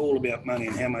delivery. It's all about money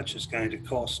and how much it's going to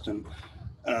cost, and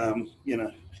you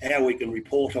know, how we can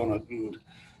report on it, and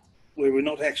where we're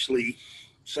not actually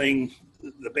seeing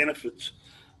the benefits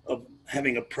of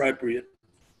having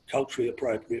culturally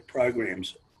appropriate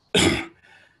programs.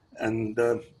 And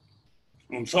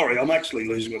I'm sorry, I'm actually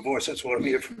losing my voice. That's why I'm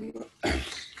here to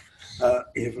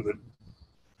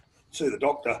see the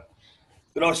doctor.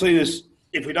 But I see this,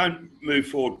 if we don't move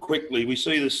forward quickly, we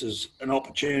see this as an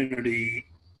opportunity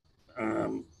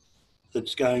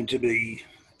that's going to be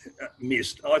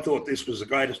missed. I thought this was the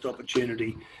greatest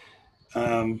opportunity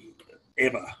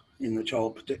ever in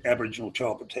the Aboriginal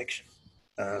child protection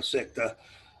sector,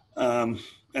 and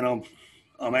I'm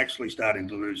actually starting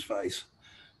to lose faith.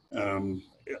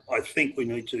 I think we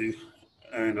need to,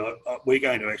 and we're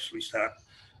going to actually start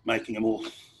making a more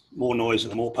noise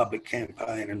and a more public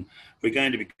campaign, and we're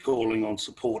going to be calling on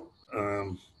support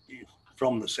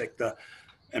from the sector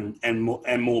and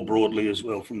more broadly as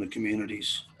well from the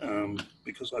communities,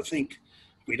 because I think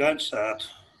if we don't start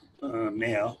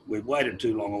now, we've waited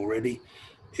too long already,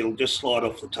 it'll just slide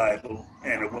off the table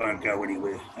and it won't go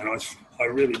anywhere. And I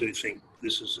really do think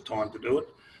this is the time to do it.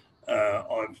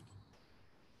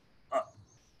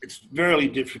 It's very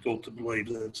difficult to believe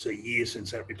that it's a year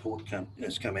since that report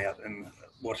has come out and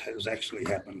what has actually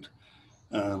happened.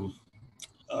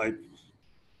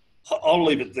 I'll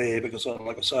leave it there because,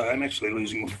 like I say, I'm actually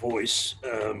losing my voice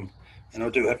and I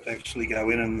do have to actually go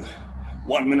in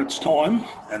 1 minute's time,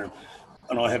 and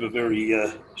I have a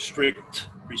very strict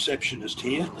receptionist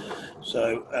here.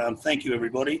 So thank you,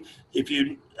 everybody. If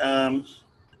you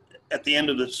at the end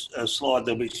of this slide,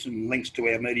 there'll be some links to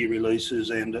our media releases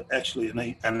and actually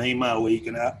an email where you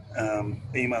can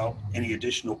email any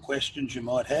additional questions you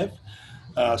might have.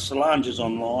 Solange is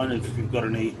online if you've got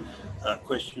any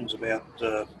questions about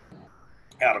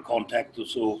how to contact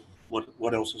us or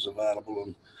what else is available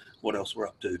and what else we're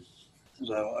up to.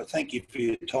 So I thank you for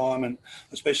your time, and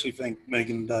especially thank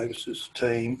Megan Davis's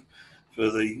team for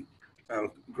the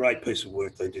great piece of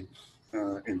work they did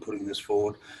in putting this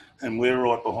forward. And we're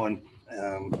right behind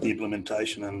the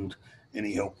implementation, and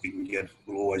any help we can get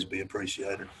will always be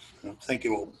appreciated. Thank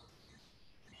you all.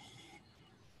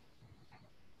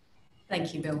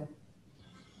 Thank you, Bill.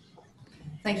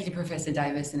 Thank you to Professor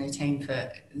Davis and her team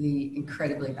for the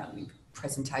incredibly valuable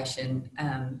presentation,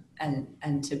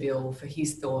 and to Bill for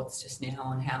his thoughts just now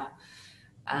on how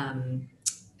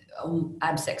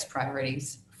AbSec's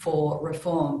priorities for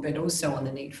reform, but also on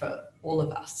the need for all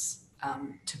of us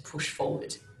to push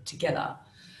forward together.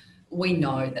 We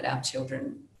know that our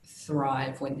children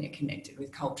thrive when they're connected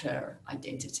with culture,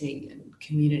 identity and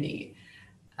community.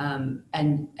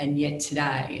 And yet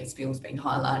today, as Bill's been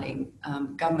highlighting,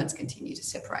 governments continue to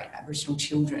separate Aboriginal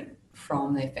children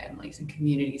from their families and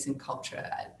communities and culture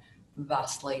at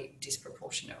vastly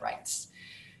disproportionate rates.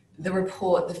 The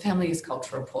report, the Families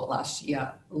Culture Report last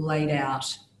year, laid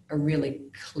out a really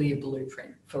clear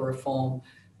blueprint for reform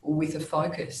with a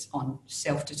focus on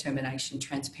self-determination,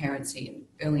 transparency and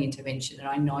early intervention. And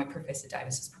I know Professor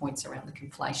Davis's points around the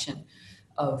conflation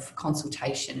of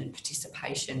consultation and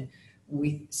participation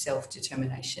with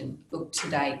self-determination. Look, to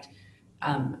date,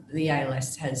 the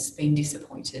ALS has been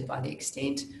disappointed by the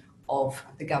extent of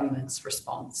the government's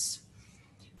response.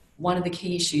 One of the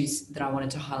key issues that I wanted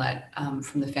to highlight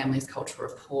from the Families Culture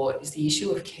Report is the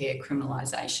issue of care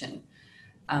criminalisation.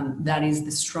 That is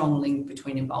the strong link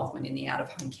between involvement in the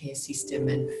out-of-home care system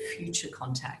and future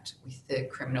contact with the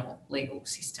criminal legal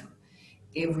system.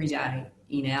 Every day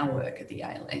in our work at the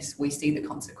ALS, we see the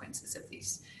consequences of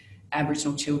this.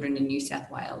 Aboriginal children in New South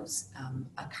Wales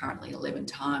are currently 11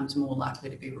 times more likely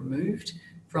to be removed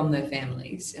from their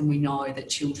families, and we know that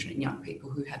children and young people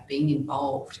who have been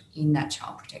involved in that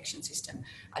child protection system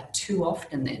are too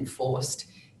often then forced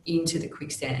into the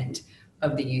quicksand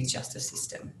of the youth justice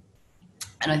system.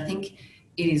 And I think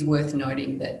it is worth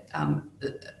noting that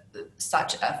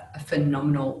such a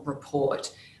phenomenal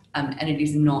report, and it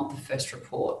is not the first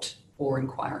report or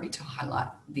inquiry to highlight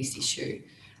this issue,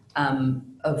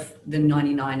 of the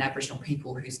 99 Aboriginal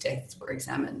people whose deaths were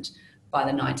examined by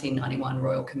the 1991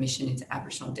 Royal Commission into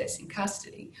Aboriginal Deaths in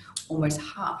Custody, almost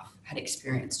half had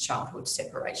experienced childhood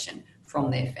separation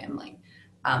from their family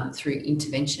through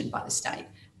intervention by the state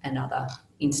and other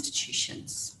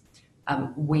institutions.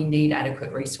 We need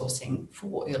adequate resourcing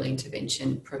for early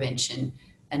intervention, prevention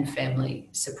and family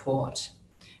support.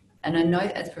 And I know,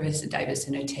 as Professor Davis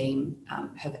and her team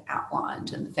have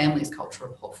outlined, and the Families Culture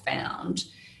Report found,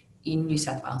 in New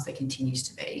South Wales there continues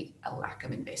to be a lack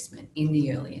of investment in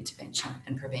the early intervention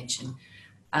and prevention.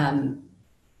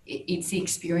 It's the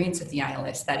experience of the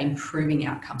ALS that improving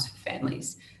outcomes for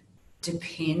families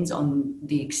depends on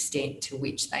the extent to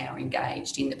which they are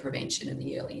engaged in the prevention and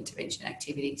the early intervention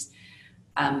activities.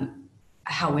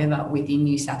 However, within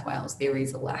New South Wales, there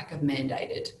is a lack of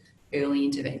mandated early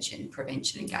intervention,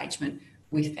 prevention engagement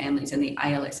with families, and the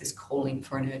ALS is calling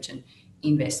for an urgent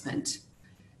investment.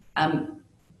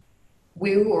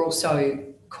 We were also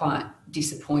quite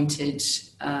disappointed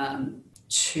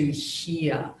to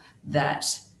hear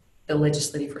that the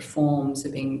legislative reforms are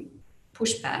being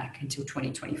pushed back until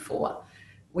 2024.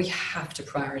 We have to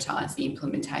prioritise the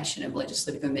implementation of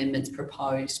legislative amendments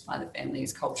proposed by the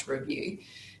Families Culture Review,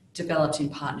 developed in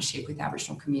partnership with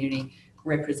Aboriginal community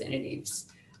representatives.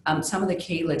 Some of the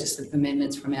key legislative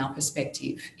amendments from our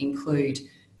perspective include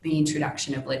the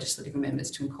introduction of legislative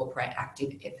amendments to incorporate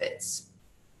active efforts.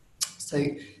 So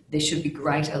there should be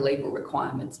greater legal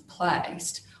requirements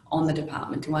placed on the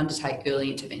department to undertake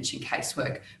early intervention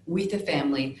casework with the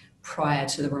family prior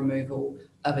to the removal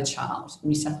of a child.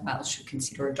 New South Wales should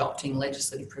consider adopting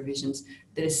legislative provisions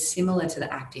that are similar to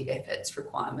the active efforts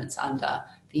requirements under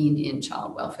the Indian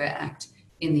Child Welfare Act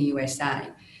in the USA.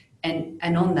 And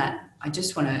on that, I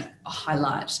just want to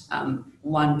highlight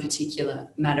one particular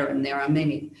matter, and there are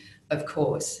many, of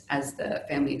course, as the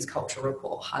Families Culture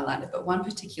Report highlighted, but one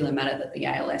particular matter that the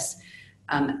ALS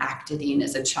acted in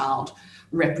as a child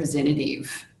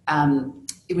representative.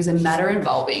 It was a matter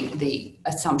involving the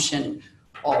assumption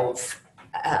of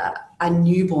a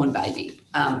newborn baby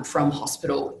from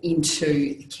hospital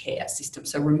into the care system.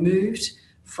 So removed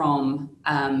from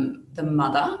the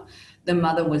mother. The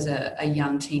mother was a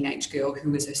young teenage girl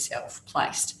who was herself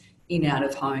placed in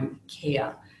out-of-home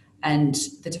care. And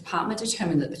the department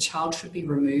determined that the child should be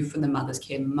removed from the mother's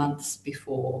care months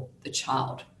before the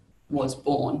child was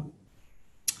born.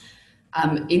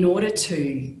 In order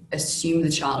to assume the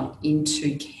child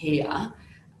into care,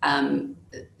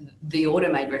 the order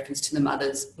made reference to the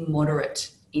mother's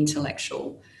moderate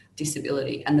intellectual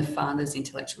disability and the father's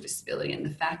intellectual disability, and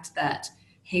the fact that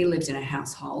he lived in a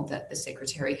household that the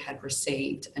Secretary had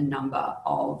received a number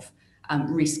of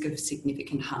risk of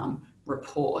significant harm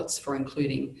reports for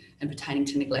including and pertaining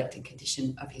to neglect and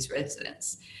condition of his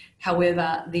residence.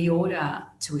 However, the order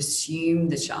to assume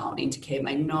the child into care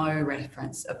made no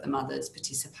reference of the mother's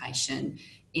participation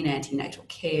in antenatal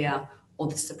care or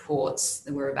the supports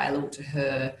that were available to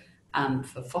her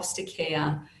for foster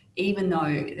care, even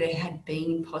though there had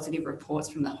been positive reports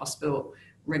from the hospital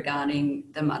regarding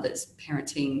the mother's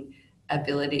parenting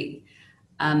ability.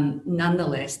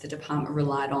 Nonetheless, the department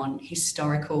relied on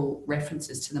historical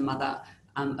references to the mother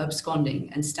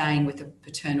absconding and staying with a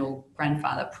paternal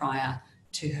grandfather prior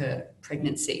to her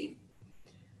pregnancy.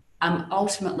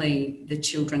 Ultimately, the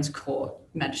Children's Court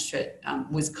magistrate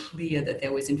was clear that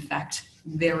there was in fact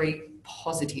very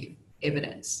positive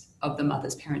evidence of the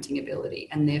mother's parenting ability,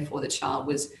 and therefore the child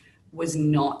was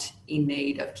not in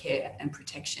need of care and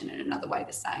protection. And another way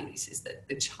to say this is that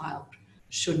the child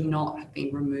should not have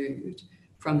been removed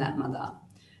from that mother.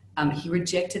 He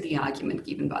rejected the argument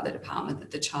given by the department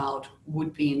that the child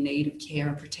would be in need of care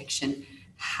and protection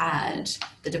had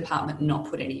the department not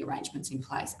put any arrangements in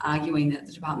place, arguing that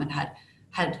the department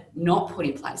had not put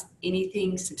in place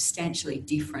anything substantially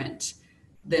different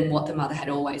than what the mother had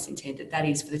always intended, that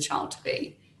is for the child to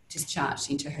be discharged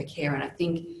into her care. And I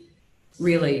think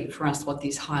really for us what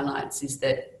this highlights is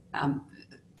that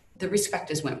the risk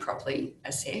factors weren't properly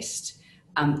assessed.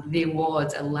 There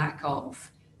was a lack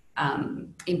of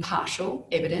impartial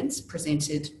evidence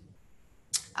presented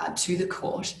to the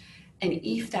court, and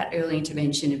if that early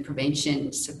intervention and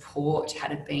prevention support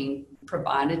had been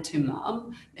provided to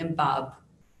mum, then Bub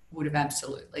would have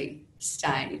absolutely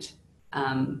stayed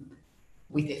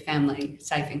with their family,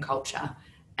 safe in culture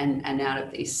and out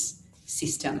of this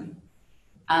system.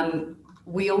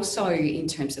 We also, in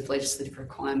terms of legislative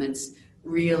requirements,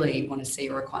 really want to see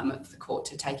a requirement for the court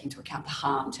to take into account the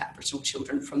harm to Aboriginal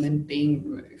children from them being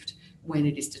removed when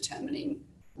it is determining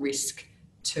risk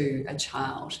to a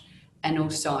child, and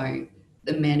also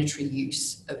the mandatory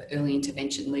use of early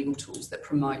intervention legal tools that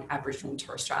promote Aboriginal and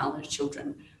Torres Strait Islander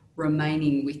children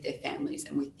remaining with their families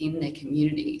and within their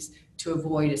communities to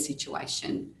avoid a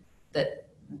situation that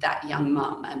that young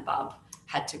mum and Bub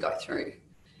had to go through.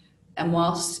 And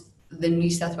whilst the New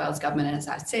South Wales government, as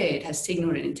I said, has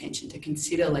signalled an intention to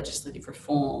consider legislative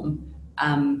reform,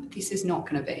 this is not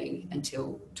going to be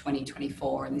until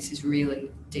 2024, and this is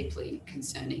really deeply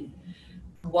concerning.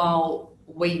 While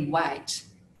we wait,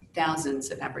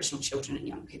 thousands of Aboriginal children and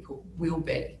young people will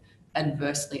be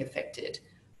adversely affected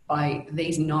by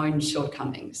these known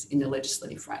shortcomings in the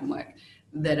legislative framework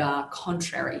that are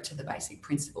contrary to the basic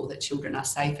principle that children are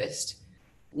safest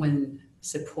when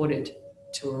supported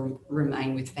to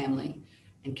remain with family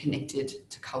and connected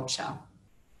to culture.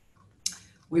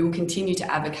 We will continue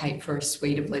to advocate for a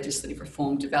suite of legislative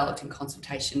reform developed in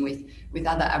consultation with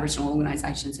other Aboriginal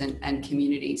organisations and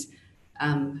communities,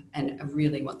 and I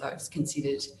really want those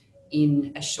considered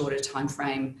in a shorter time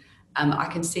frame. I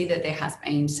can see that there has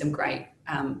been some great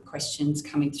questions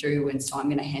coming through, and so I'm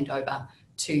going to hand over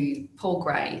to Paul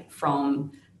Gray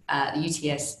from the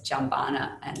UTS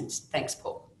Jumbunna, and thanks,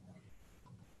 Paul.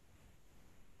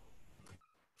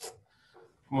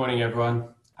 Good morning, everyone.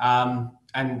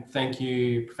 And thank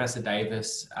you, Professor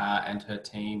Davis and her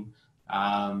team,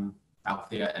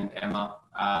 Althea and Emma,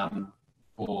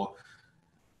 for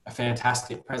a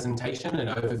fantastic presentation and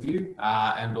overview,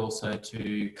 and also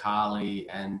to Carly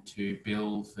and to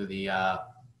Bill for the,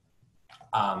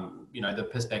 the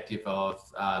perspective of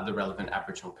the relevant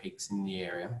Aboriginal peaks in the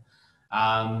area.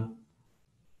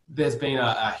 There's been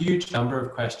a huge number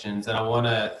of questions, and I want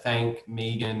to thank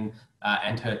Megan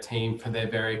and her team for their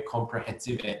very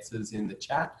comprehensive answers in the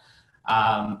chat.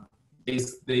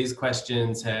 These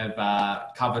questions have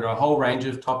covered a whole range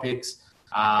of topics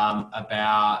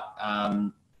about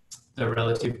the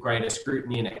relative greater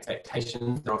scrutiny and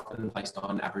expectations that are often placed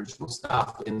on Aboriginal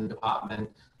staff within the department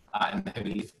and the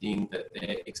heavy lifting that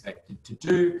they're expected to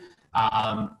do.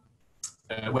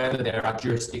 Whether there are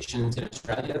jurisdictions in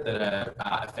Australia that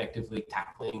are effectively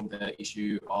tackling the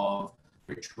issue of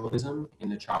ritualism in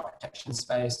the child protection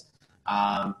space,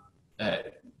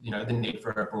 the need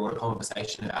for a broader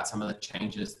conversation about some of the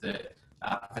changes that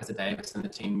Professor Davis and the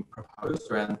team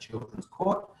proposed around the Children's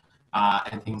Court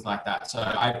and things like that. So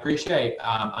I appreciate,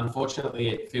 unfortunately,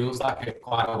 it feels like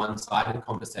quite a one-sided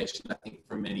conversation, I think,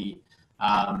 for many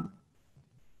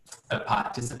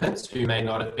participants who may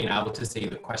not have been able to see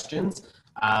the questions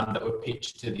that were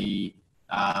pitched to the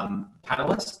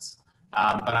panelists.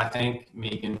 But I thank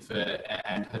Megan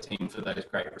and her team for those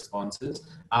great responses.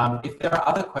 If there are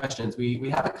other questions, we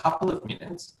have a couple of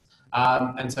minutes.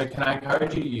 And so can I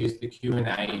encourage you to use the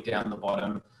Q&A down the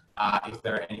bottom if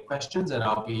there are any questions, and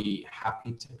I'll be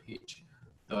happy to pitch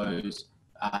those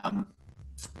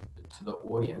to the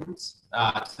audience,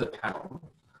 to the panel.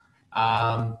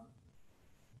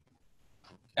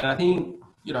 And I think,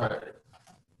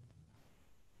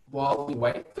 while we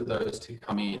wait for those to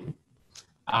come in,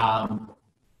 I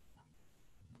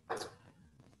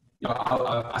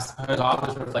suppose I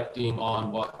was reflecting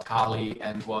on what Carly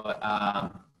and what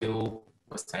Bill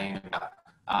was saying about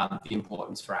the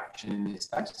importance for action in this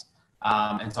space.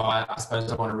 And so I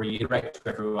suppose I want to reiterate to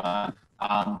everyone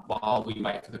while we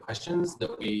wait for the questions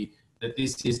that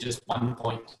this is just one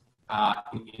point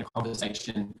in a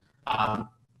conversation. But,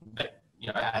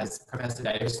 as Professor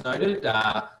Davis noted,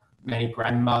 many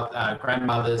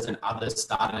grandmothers and others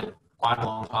started quite a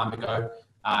long time ago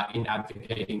in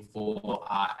advocating for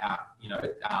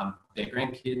their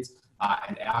grandkids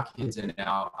and our kids and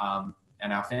our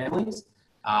families.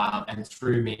 And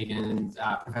through Megan,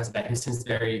 Professor Davison's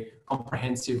very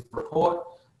comprehensive report,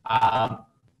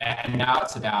 and now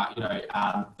it's about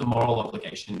the moral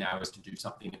obligation now is to do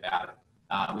something about it.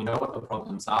 We know what the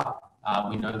problems are.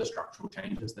 We know the structural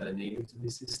changes that are needed to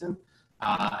this system,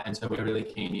 and so we're really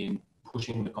keen in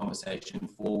pushing the conversation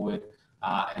forward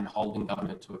and holding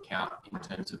government to account in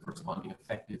terms of responding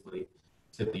effectively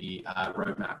to the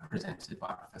roadmap presented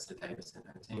by Professor Davis and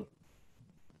her team.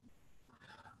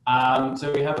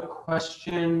 So we have a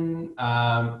question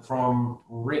from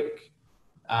Rick,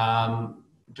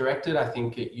 directed, I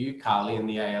think, at you, Carly, in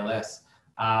the ALS,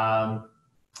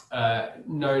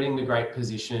 noting the great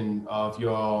position of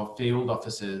your field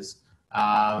officers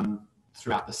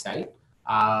throughout the state,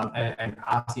 and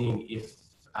asking if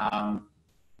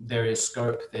there is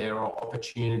scope there or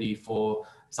opportunity for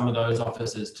some of those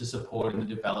officers to support in the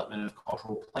development of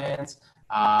cultural plans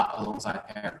alongside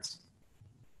parents.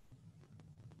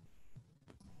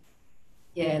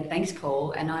 Yeah, thanks,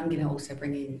 Paul. And I'm going to also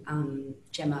bring in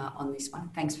Gemma on this one.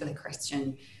 Thanks for the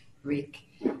question, Rick.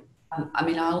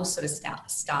 I'll sort of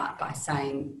start by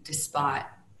saying, despite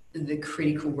the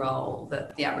critical role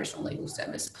that the Aboriginal Legal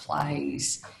Service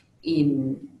plays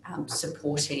in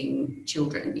supporting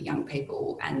children, young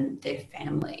people and their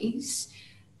families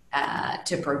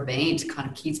to prevent kind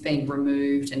of kids being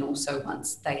removed, and also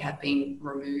once they have been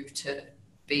removed to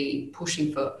be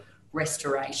pushing for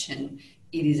restoration,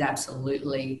 it is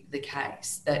absolutely the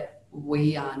case that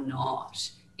we are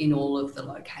not in all of the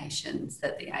locations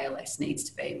that the ALS needs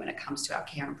to be when it comes to our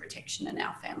care and protection and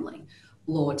our family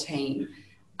law team.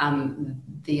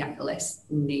 The ALS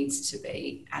needs to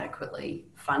be adequately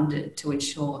funded to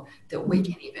ensure that we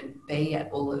can even be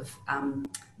at all of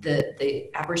the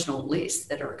Aboriginal lists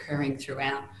that are occurring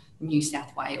throughout New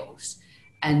South Wales.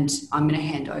 And I'm going to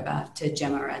hand over to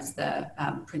Gemma as the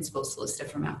Principal Solicitor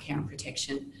from our care and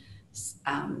protection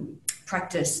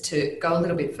practice to go a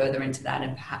little bit further into that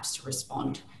and perhaps to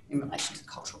respond in relation to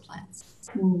cultural plans.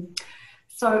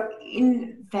 So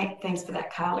thanks for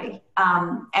that, Carly,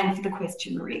 and for the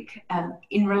question, Rick.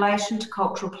 In relation to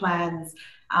cultural plans,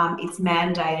 it's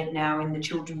mandated now in the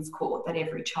Children's Court that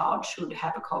every child should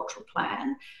have a cultural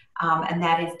plan, and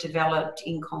that is developed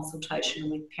in consultation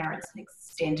with parents and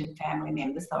extended family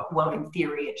members. Well, in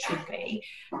theory, it should be.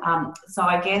 So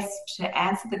I guess to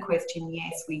answer the question,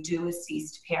 yes, we do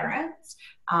assist parents.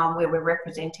 Where we're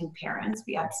representing parents,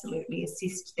 we absolutely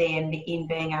assist them in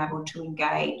being able to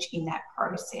engage in that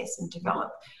process and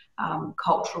develop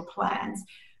cultural plans.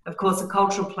 Of course, a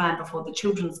cultural plan before the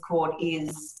Children's Court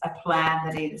is a plan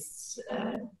that is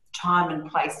time and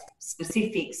place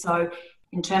specific. So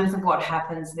in terms of what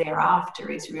happens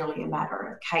thereafter is really a matter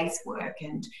of casework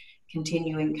and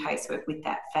continuing casework with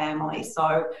that family.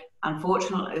 So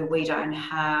unfortunately, we don't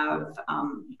have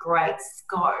great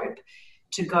scope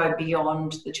to go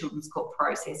beyond the Children's Court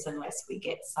process unless we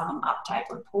get some update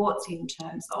reports in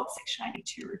terms of Section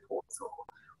 82 reports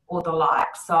or the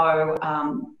like. So,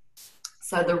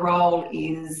 so the role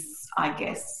is, I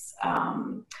guess,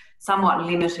 somewhat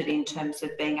limited in terms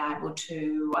of being able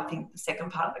to, I think the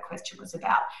second part of the question was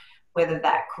about whether it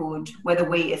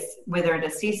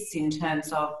assists in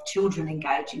terms of children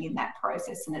engaging in that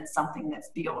process, and it's something that's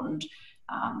beyond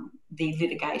the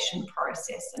litigation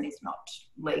process and is not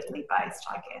legally based,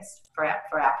 I guess, for our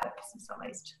purposes at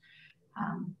least.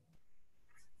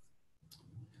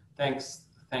 Thanks,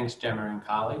 Gemma and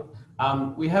Carly.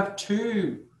 We have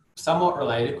two somewhat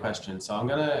related questions, so I'm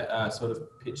going to sort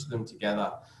of pitch them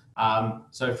together.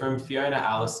 So from Fiona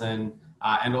Allison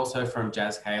and also from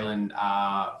Jazz Kalen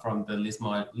from the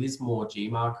Lismore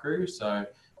GMAR crew. So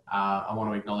I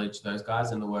want to acknowledge those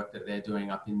guys and the work that they're doing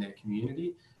up in their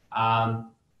community.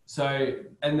 So,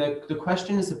 and the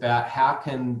question is about how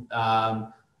can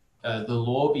the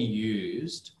law be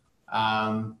used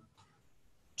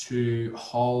to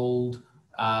hold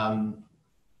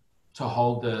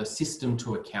the system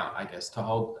to account, I guess, to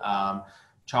hold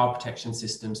child protection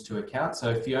systems to account.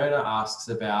 So Fiona asks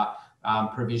about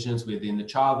provisions within the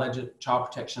child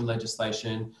protection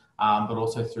legislation, but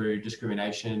also through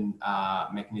discrimination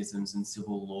mechanisms in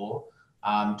civil law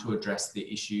to address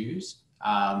the issues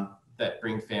that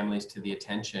bring families to the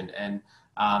attention. And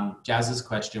Jazz's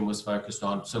question was focused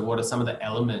on, so what are some of the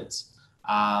elements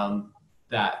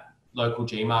that local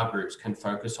GMAR groups can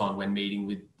focus on when meeting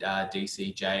with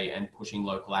DCJ and pushing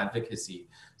local advocacy?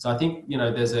 So I think, you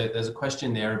know, there's a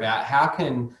question there about how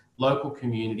can local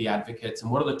community advocates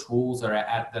and what are the tools that are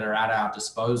at our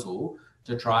disposal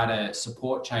to try to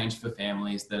support change for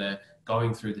families that are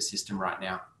going through the system right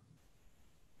now?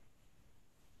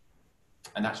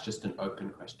 And that's just an open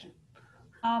question.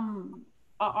 I'll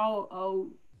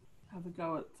have a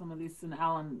go at some of this, and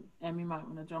Alan, Emmy might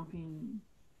want to jump in.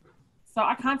 So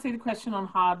I can't see the question on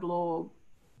hard law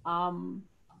and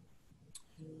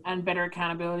better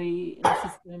accountability in the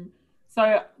system.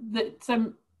 So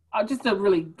just a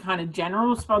really kind of general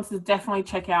response is definitely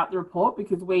check out the report,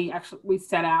 because we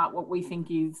set out what we think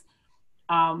is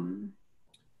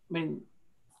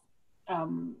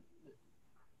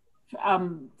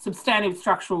substantive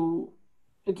structural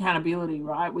accountability,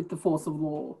 right, with the force of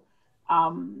law.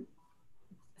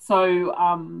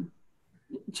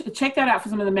 Check that out for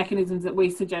some of the mechanisms that we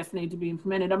suggest need to be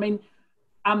implemented. I mean,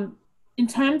 in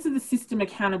terms of the system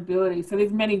accountability, so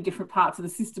there's many different parts of the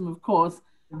system, of course,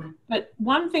 but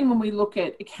one thing when we look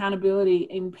at accountability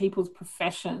in people's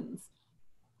professions,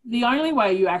 the only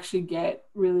way you actually get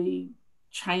really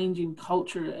change in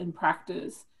culture and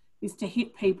practice is to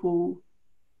hit people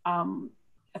in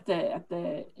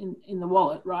the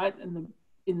wallet, right,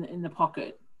 in the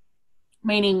pocket.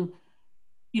 Meaning,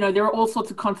 you know, there are all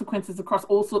sorts of consequences across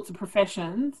all sorts of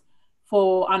professions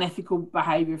for unethical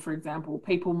behaviour. For example,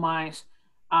 people might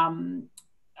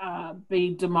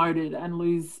be demoted and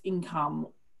lose income.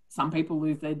 Some people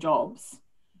lose their jobs.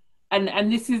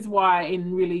 And this is why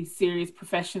in really serious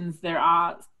professions there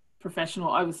are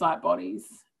professional oversight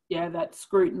bodies, that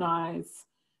scrutinise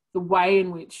the way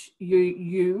in which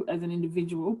you as an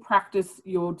individual practice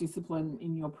your discipline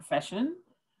in your profession.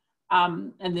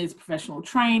 And there's professional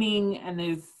training, and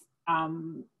there's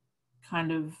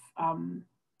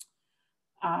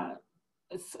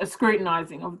a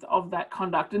scrutinising of that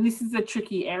conduct. And this is a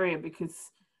tricky area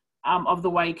because of the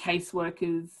way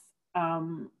caseworkers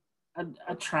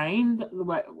are trained,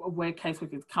 where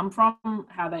caseworkers come from,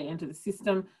 how they enter the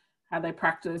system, how they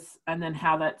practice, and then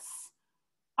how that's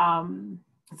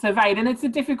surveyed. And it's a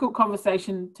difficult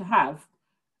conversation to have,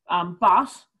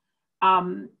 but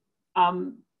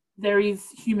there is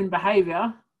human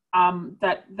behaviour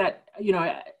that you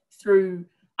know, through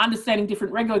understanding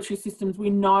different regulatory systems, we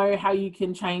know how you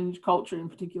can change culture in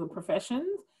particular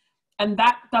professions, and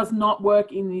that does not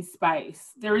work in this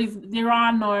space. There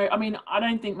are no, I mean, I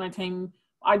don't think my team,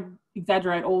 I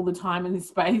exaggerate all the time in this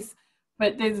space,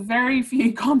 but there's very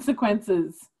few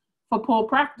consequences for poor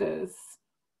practice.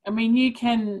 I mean, you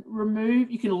can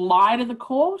lie to the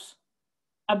court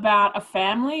about a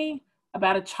family,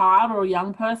 about a child or a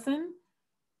young person.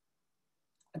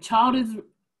 A child is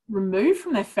removed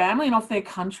from their family and off their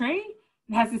country.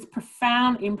 It has this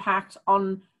profound impact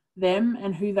on them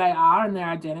and who they are and their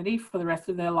identity for the rest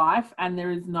of their life. And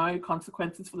there is no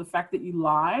consequences for the fact that you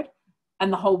lied,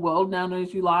 and the whole world now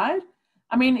knows you lied.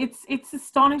 I mean, it's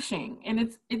astonishing, and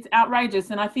it's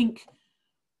outrageous. And I think,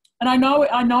 and I know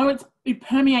it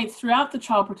permeates throughout the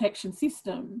child protection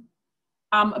system.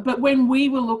 But when we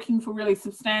were looking for really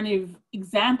substantive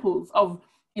examples of,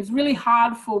 it's really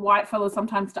hard for white fellas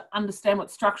sometimes to understand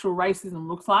what structural racism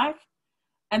looks like.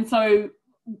 And so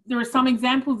there are some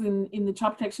examples in the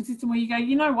child protection system where you go,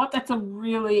 you know what, that's a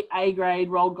really A-grade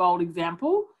rolled gold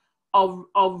example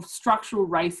of structural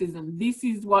racism. This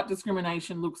is what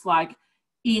discrimination looks like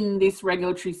in this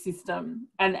regulatory system.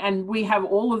 And we have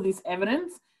all of this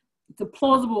evidence. It's a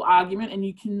plausible argument, and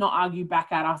you cannot argue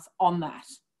back at us on that.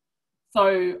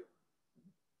 So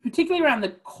particularly around the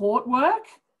court work,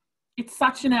 it's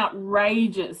such an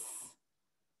outrageous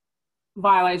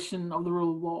violation of the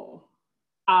rule of law.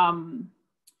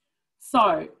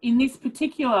 So in this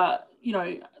particular, you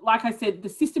know, like I said, the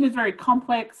system is very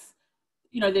complex.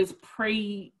 You know, there's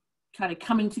kind of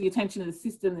coming to the attention of the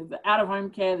system, there's the out-of-home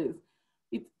care,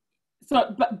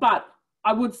 but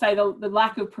I would say the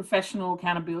lack of professional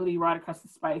accountability right across the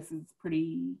space is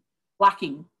pretty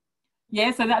lacking.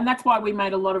 Yeah, so that's why we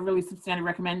made a lot of really substantive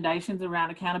recommendations around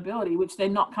accountability, which they're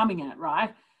not coming at,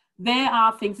 right? There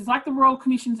are things, it's like the Royal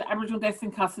Commission to Aboriginal Deaths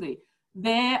in Custody.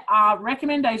 There are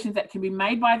recommendations that can be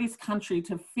made by this country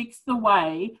to fix the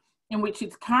way in which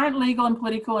its current legal and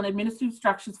political and administrative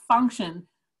structures function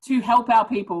to help our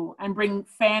people and bring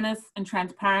fairness and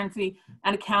transparency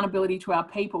and accountability to our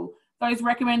people. Those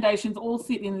recommendations all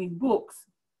sit in these books,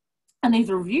 and these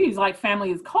reviews, like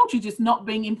Family as Culture, just not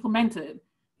being implemented.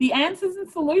 The answers and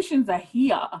solutions are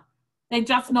here. They're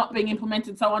just not being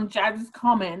implemented. So on Jaz's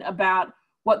comment about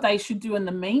what they should do in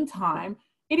the meantime,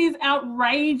 it is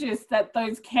outrageous that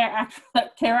those Care Act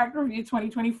Review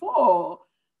 2024,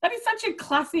 that is such a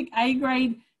classic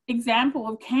A-grade example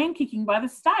of can kicking by the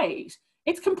state.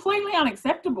 It's completely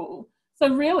unacceptable.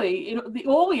 So really,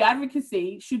 all the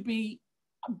advocacy should be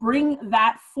bring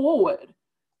that forward.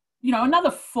 You know, another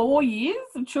 4 years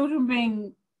of children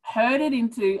being herded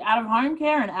into out-of-home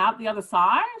care and out the other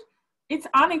side, it's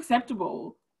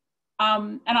unacceptable.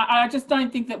 And I just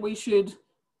don't think that we should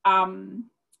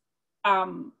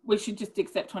just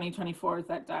accept 2024 as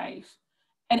that date.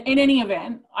 And in any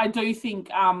event, I do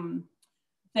think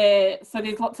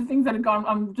there's lots of things that have gone.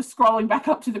 I'm just scrolling back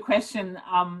up to the question,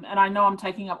 and I know I'm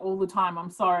taking up all the time. I'm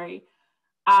sorry.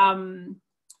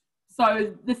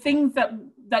 So the things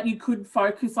that you could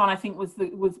focus on, I think, was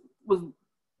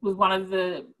one of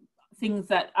the things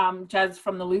that Jazz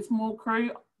from the Lismore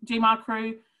crew, GMAR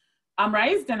crew,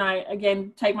 raised. And I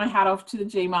again take my hat off to the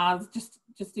GMARs.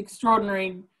 Just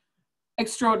extraordinary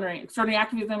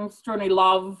activism, extraordinary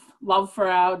love for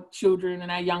our children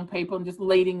and our young people, and just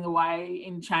leading the way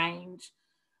in change.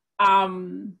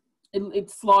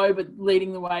 It's slow, but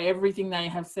leading the way. Everything they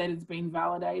have said has been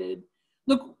validated.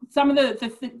 Look, some of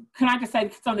can I just say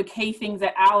some of the key things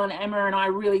that Al and Emma and I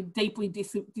are really deeply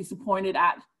disappointed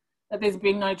at, that there's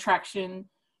been no traction,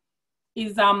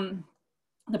 is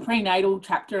the prenatal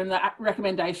chapter and the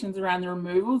recommendations around the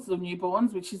removals of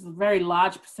newborns, which is a very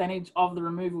large percentage of the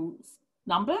removals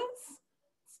numbers.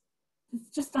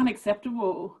 It's just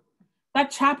unacceptable.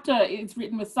 That chapter is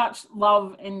written with such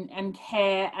love and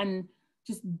care and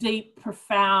just deep,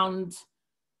 profound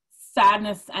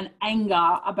sadness and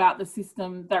anger about the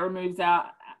system that removes our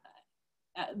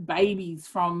babies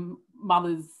from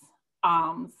mothers'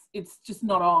 arms. It's just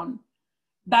not on.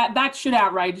 That should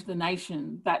outrage the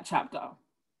nation, that chapter.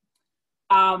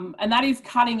 And that is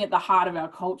cutting at the heart of our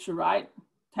culture, right?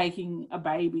 Taking a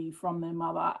baby from their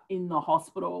mother in the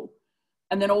hospital.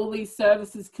 And then all these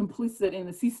services complicit in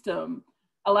the system,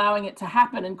 allowing it to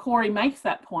happen. And Corey makes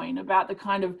that point about the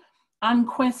kind of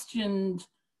unquestioned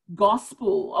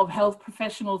gospel of health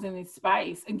professionals in this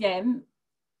space. Again,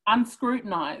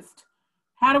 unscrutinised.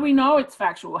 How do we know it's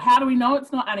factual? How do we know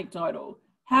it's not anecdotal?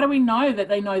 How do we know that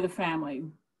they know the family?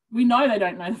 We know they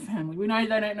don't know the family. We know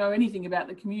they don't know anything about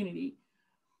the community.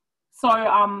 So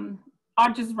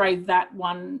I just raised that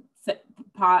one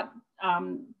part,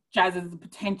 Jazz, as a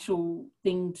potential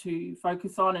thing to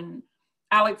focus on. And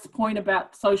Alex's point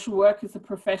about social work as a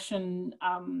profession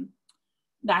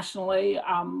nationally,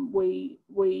 we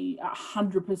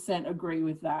 100% agree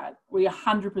with that. We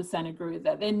 100% agree with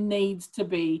that. There needs to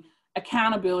be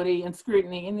accountability and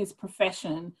scrutiny in this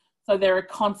profession, so there are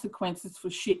consequences for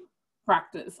shit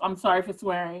practice. I'm sorry for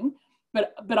swearing,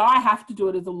 but I have to do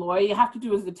it as a lawyer. You have to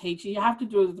do it as a teacher. You have to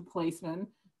do it as a policeman.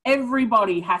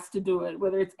 Everybody has to do it,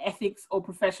 whether it's ethics or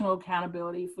professional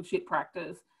accountability for shit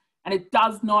practice. And it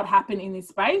does not happen in this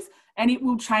space, and it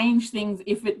will change things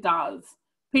if it does.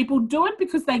 People do it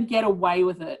because they get away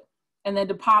with it, and their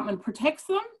department protects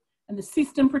them and the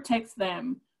system protects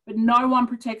them. But no one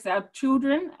protects our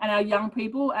children and our young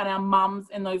people and our mums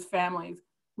and those families.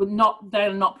 They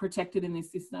are not protected in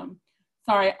this system.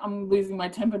 Sorry, I'm losing my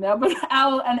temper now, but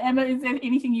Al and Emma, is there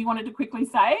anything you wanted to quickly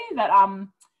say that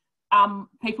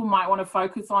people might want to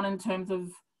focus on in terms of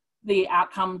the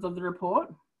outcomes of the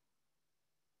report?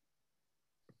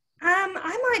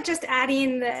 I might just add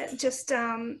in that just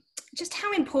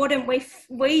how important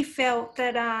we felt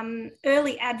that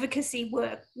early advocacy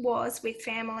work was with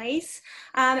families,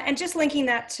 and just linking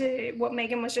that to what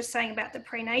Megan was just saying about the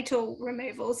prenatal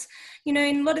removals. You know,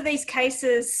 in a lot of these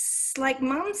cases, like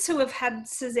mums who have had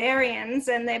cesareans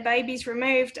and their babies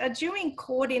removed are due in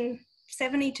court in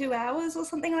 72 hours or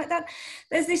something like that.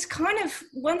 There's this kind of,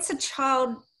 once a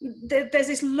child, there's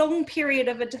this long period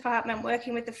of a department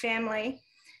working with the family,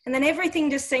 and then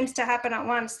everything just seems to happen at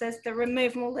once. There's the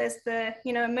removal, there's the,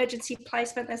 you know, emergency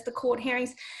placement, there's the court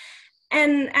hearings.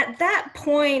 And at that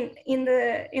point in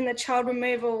the child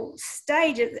removal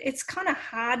stage, it's kind of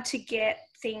hard to get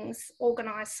things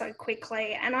organised so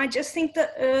quickly. And I just think the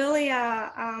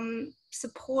earlier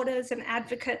supporters and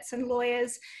advocates and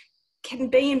lawyers can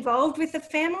be involved with the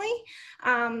family,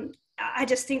 I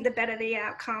just think the better the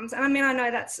outcomes. And I mean, I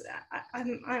know that's,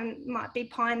 I might be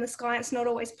pie in the sky, it's not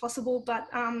always possible, but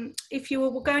if you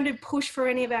were going to push for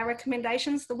any of our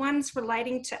recommendations, the ones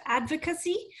relating to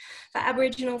advocacy for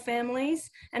Aboriginal families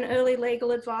and early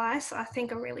legal advice, I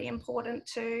think are really important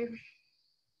too.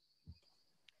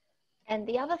 And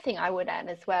the other thing I would add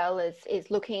as well is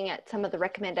looking at some of the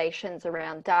recommendations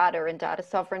around data and data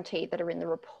sovereignty that are in the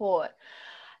report.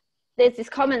 There's this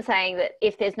common saying that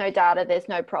if there's no data, there's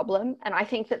no problem. And I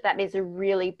think that that is a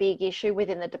really big issue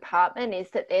within the department, is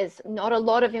that there's not a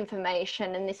lot of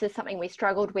information. And this is something we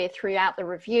struggled with throughout the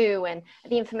review, and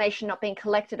the information not being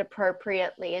collected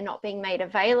appropriately and not being made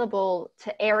available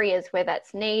to areas where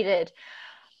that's needed.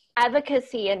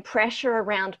 Advocacy and pressure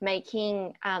around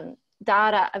making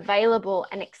data available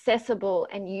and accessible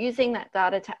and using that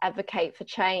data to advocate for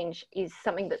change is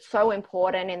something that's so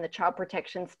important in the child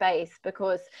protection space,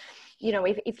 because, you know,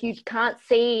 if you can't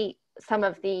see some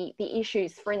of the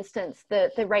issues, for instance,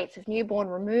 the rates of newborn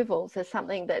removals is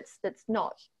something that's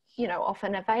not, you know,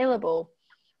 often available.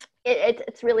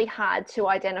 It's really hard to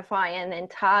identify and then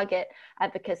target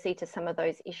advocacy to some of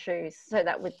those issues. So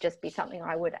that would just be something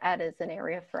I would add as an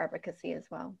area for advocacy as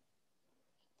well.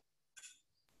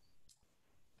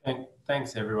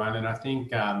 Thanks, everyone. And I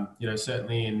think, you know,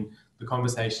 certainly in the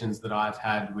conversations that I've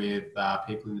had with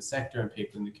people in the sector and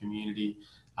people in the community,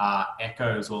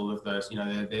 echoes all of those. You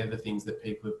know, they're the things that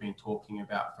people have been talking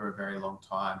about for a very long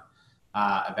time,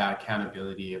 about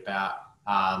accountability, about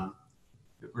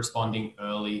responding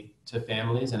early to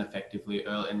families and effectively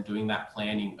early, and doing that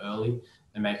planning early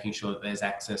and making sure that there's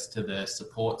access to the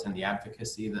supports and the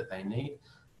advocacy that they need.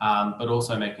 But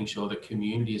also making sure that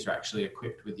communities are actually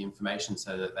equipped with the information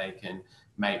so that they can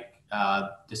make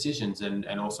decisions and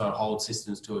also hold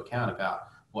systems to account about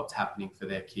what's happening for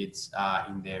their kids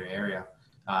in their area.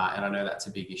 And I know that's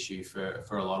a big issue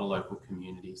for a lot of local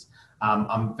communities.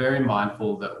 I'm very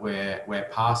mindful that we're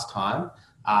past time.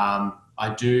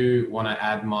 I do want to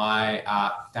add my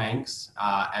thanks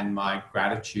and my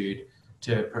gratitude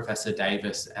to Professor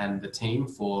Davis and the team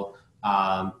for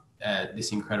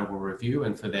this incredible review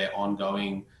and for their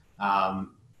ongoing,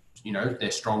 you know,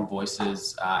 their strong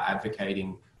voices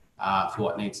advocating for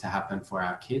what needs to happen for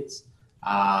our kids.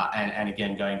 And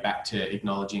again, going back to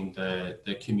acknowledging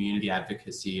the community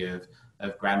advocacy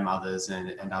of grandmothers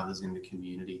and others in the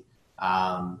community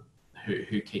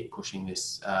who keep pushing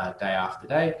this day after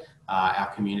day,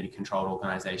 our community controlled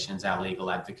organisations, our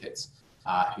legal advocates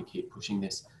who keep pushing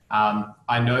this.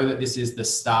 I know that this is the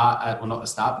start, well, not the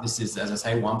start, but this is, as I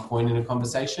say, one point in a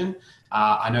conversation.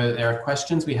 I know that there are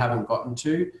questions we haven't gotten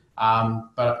to,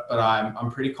 but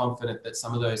I'm pretty confident that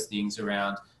some of those things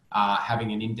around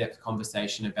having an in-depth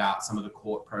conversation about some of the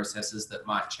court processes that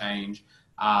might change,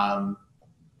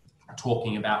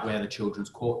 talking about where the Children's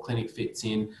Court Clinic fits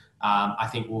in, I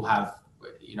think we'll have,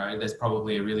 you know, there's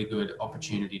probably a really good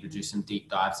opportunity to do some deep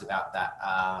dives about that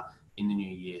in the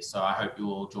new year. So I hope you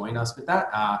all join us with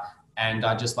that. And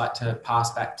I'd just like to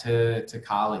pass back to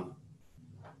Carly.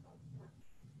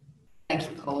 Thank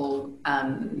you, Paul.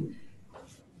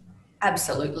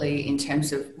 Absolutely, in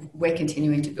terms of we're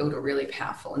continuing to build a really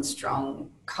powerful and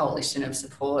strong coalition of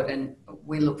support, and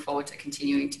we look forward to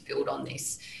continuing to build on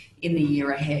this in the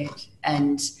year ahead.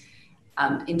 And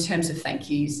in terms of thank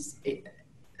yous,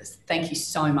 thank you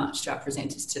so much to our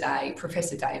presenters today,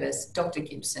 Professor Davis, Dr.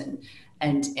 Gibson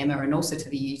and Emma, and also to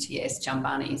the UTS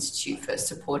Jumbunna Institute for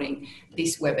supporting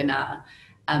this webinar.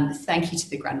 Thank you to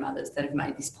the grandmothers that have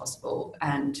made this possible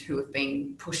and who have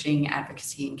been pushing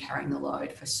advocacy and carrying the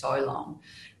load for so long.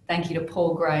 Thank you to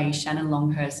Paul Gray, Shannon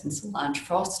Longhurst and Solange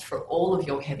Frost for all of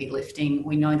your heavy lifting.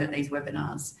 We know that these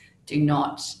webinars do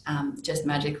not just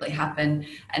magically happen.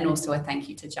 And also a thank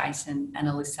you to Jason and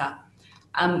Alyssa.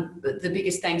 The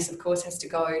biggest thanks, of course, has to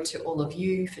go to all of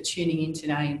you for tuning in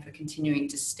today and for continuing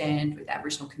to stand with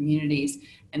Aboriginal communities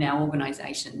and our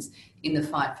organisations in the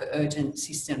fight for urgent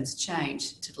systems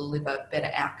change to deliver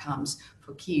better outcomes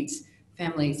for kids,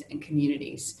 families and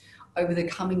communities. Over the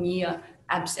coming year,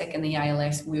 AbSec and the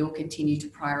ALS will continue to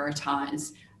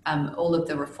prioritise all of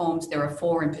the reforms. There are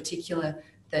 4 in particular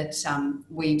that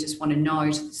we just want to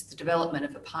note is the development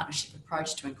of a partnership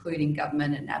approach to including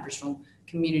government and Aboriginal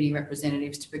community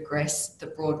representatives to progress the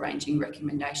broad-ranging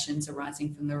recommendations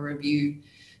arising from the review,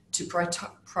 to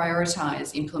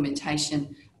prioritise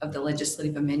implementation of the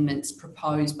legislative amendments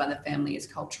proposed by the Family as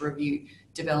Culture Review,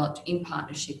 developed in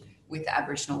partnership with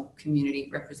Aboriginal community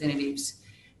representatives,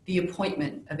 the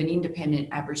appointment of an independent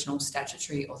Aboriginal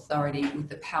statutory authority with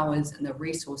the powers and the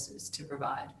resources to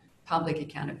provide public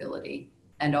accountability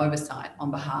and oversight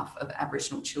on behalf of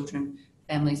Aboriginal children,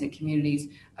 families and communities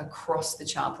across the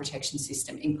child protection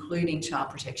system, including child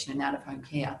protection and out-of-home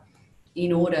care,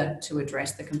 in order to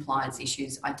address the compliance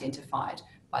issues identified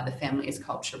by the Family as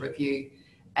Culture Review,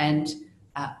 and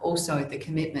also the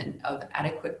commitment of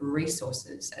adequate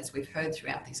resources, as we've heard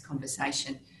throughout this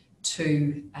conversation,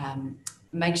 to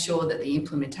make sure that the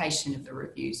implementation of the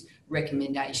review's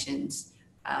recommendations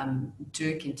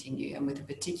do continue, and with a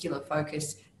particular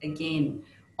focus, again,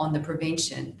 on the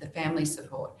prevention, the family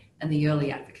support and the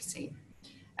early advocacy.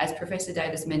 As Professor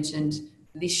Davis mentioned,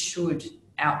 this should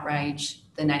outrage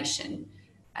the nation,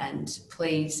 and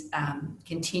please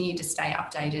continue to stay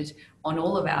updated on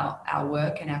all of our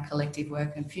work and our collective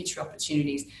work and future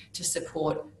opportunities to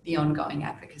support the ongoing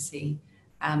advocacy.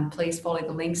 Please follow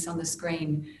the links on the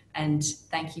screen, and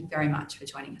thank you very much for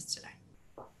joining us today.